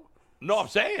about, bro? No, I'm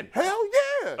saying. Hell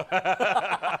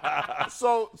yeah.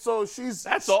 So she's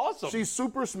That's awesome. She's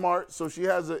super smart. So she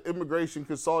has an immigration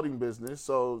consulting business.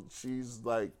 So she's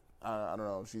like, I don't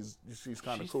know, she's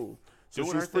kind of cool. So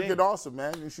doing she's her freaking thing. awesome,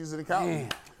 man. And she's an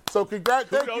accountant. So congrats.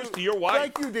 Kudos to your wife.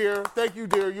 Thank you, dear. Thank you,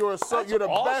 dear. You're the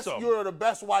best. awesome. You're the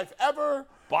best wife ever.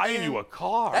 Buying you a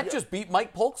car. That just beat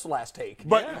Mike Polk's last take.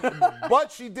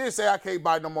 But she did say I can't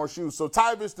buy no more shoes. So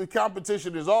Tyvis, the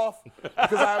competition is off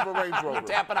because I have a Range Rover.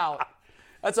 Tapping out.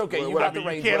 That's okay. You got the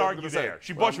Range You can't Rover. argue there.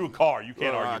 She bought you a car. You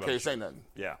can't argue I about can't it. say nothing.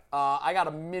 Yeah. I got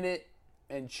a minute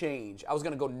and change. I was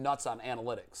going to go nuts on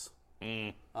analytics.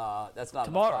 That's not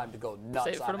enough time to go nuts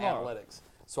Save it for on tomorrow. analytics.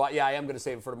 So I am going to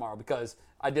save it for tomorrow because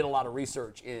I did a lot of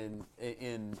research in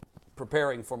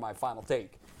preparing for my final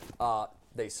take.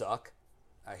 They suck.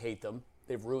 I hate them.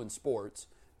 They've ruined sports.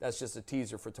 That's just a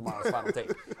teaser for tomorrow's final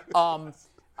take.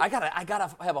 I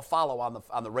gotta have a follow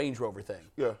on the Range Rover thing.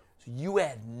 Yeah. So you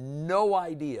had no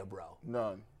idea, bro.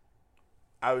 None.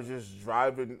 I was just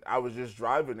driving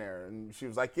there, and she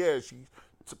was like, "Yeah." She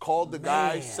called the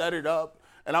guy, set it up,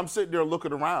 and I'm sitting there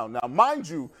looking around. Now, mind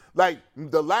you, like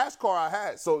the last car I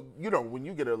had, so when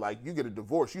you get a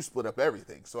divorce, you split up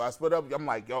everything. So I split up. I'm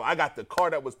like, yo, I got the car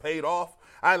that was paid off.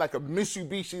 I had like a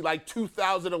Mitsubishi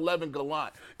 2011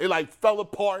 Galant. It like fell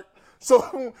apart.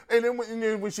 So and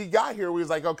then when she got here, we was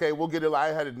like, okay, we'll get it. I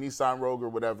had a Nissan Rogue or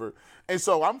whatever, and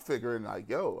so I'm figuring like,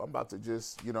 yo, I'm about to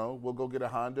just, we'll go get a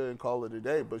Honda and call it a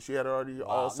day. But she had already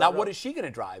all set Now, up. what is she going to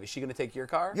drive? Is she going to take your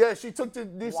car? Yeah, she took the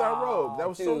Nissan Rogue. That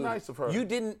was so Dude, nice of her. You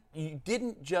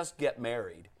didn't just get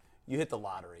married. You hit the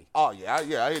lottery. Oh yeah,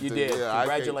 I hit You the, did. Yeah,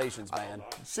 Congratulations, man.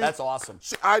 That's awesome.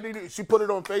 She put it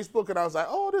on Facebook, and I was like,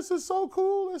 oh, this is so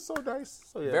cool. It's so nice.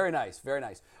 So yeah. Very nice, very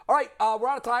nice. All right, we're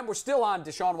out of time. We're still on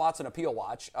Deshaun Watson Appeal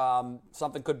Watch.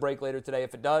 Something could break later today.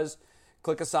 If it does,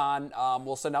 click us on.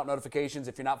 We'll send out notifications.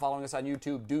 If you're not following us on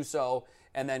YouTube, do so,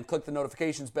 and then click the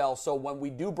notifications bell so when we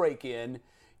do break in,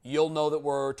 you'll know that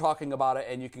we're talking about it,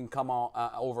 and you can come on,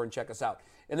 over and check us out.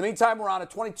 In the meantime, we're on a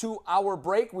 22-hour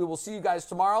break. We will see you guys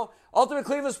tomorrow. Ultimate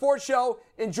Cleveland Sports Show.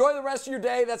 Enjoy the rest of your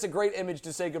day. That's a great image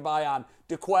to say goodbye on.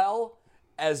 DeQuell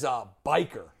as a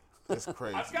biker. That's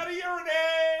crazy. I've got a urinate.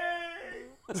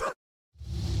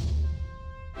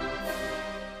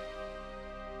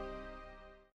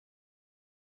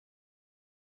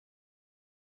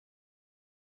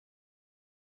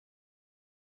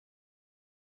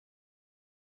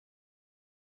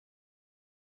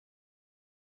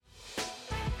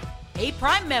 Hey,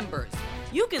 Prime members,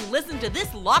 you can listen to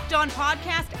this Locked On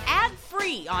podcast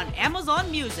ad-free on Amazon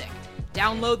Music.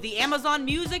 Download the Amazon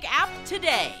Music app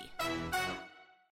today.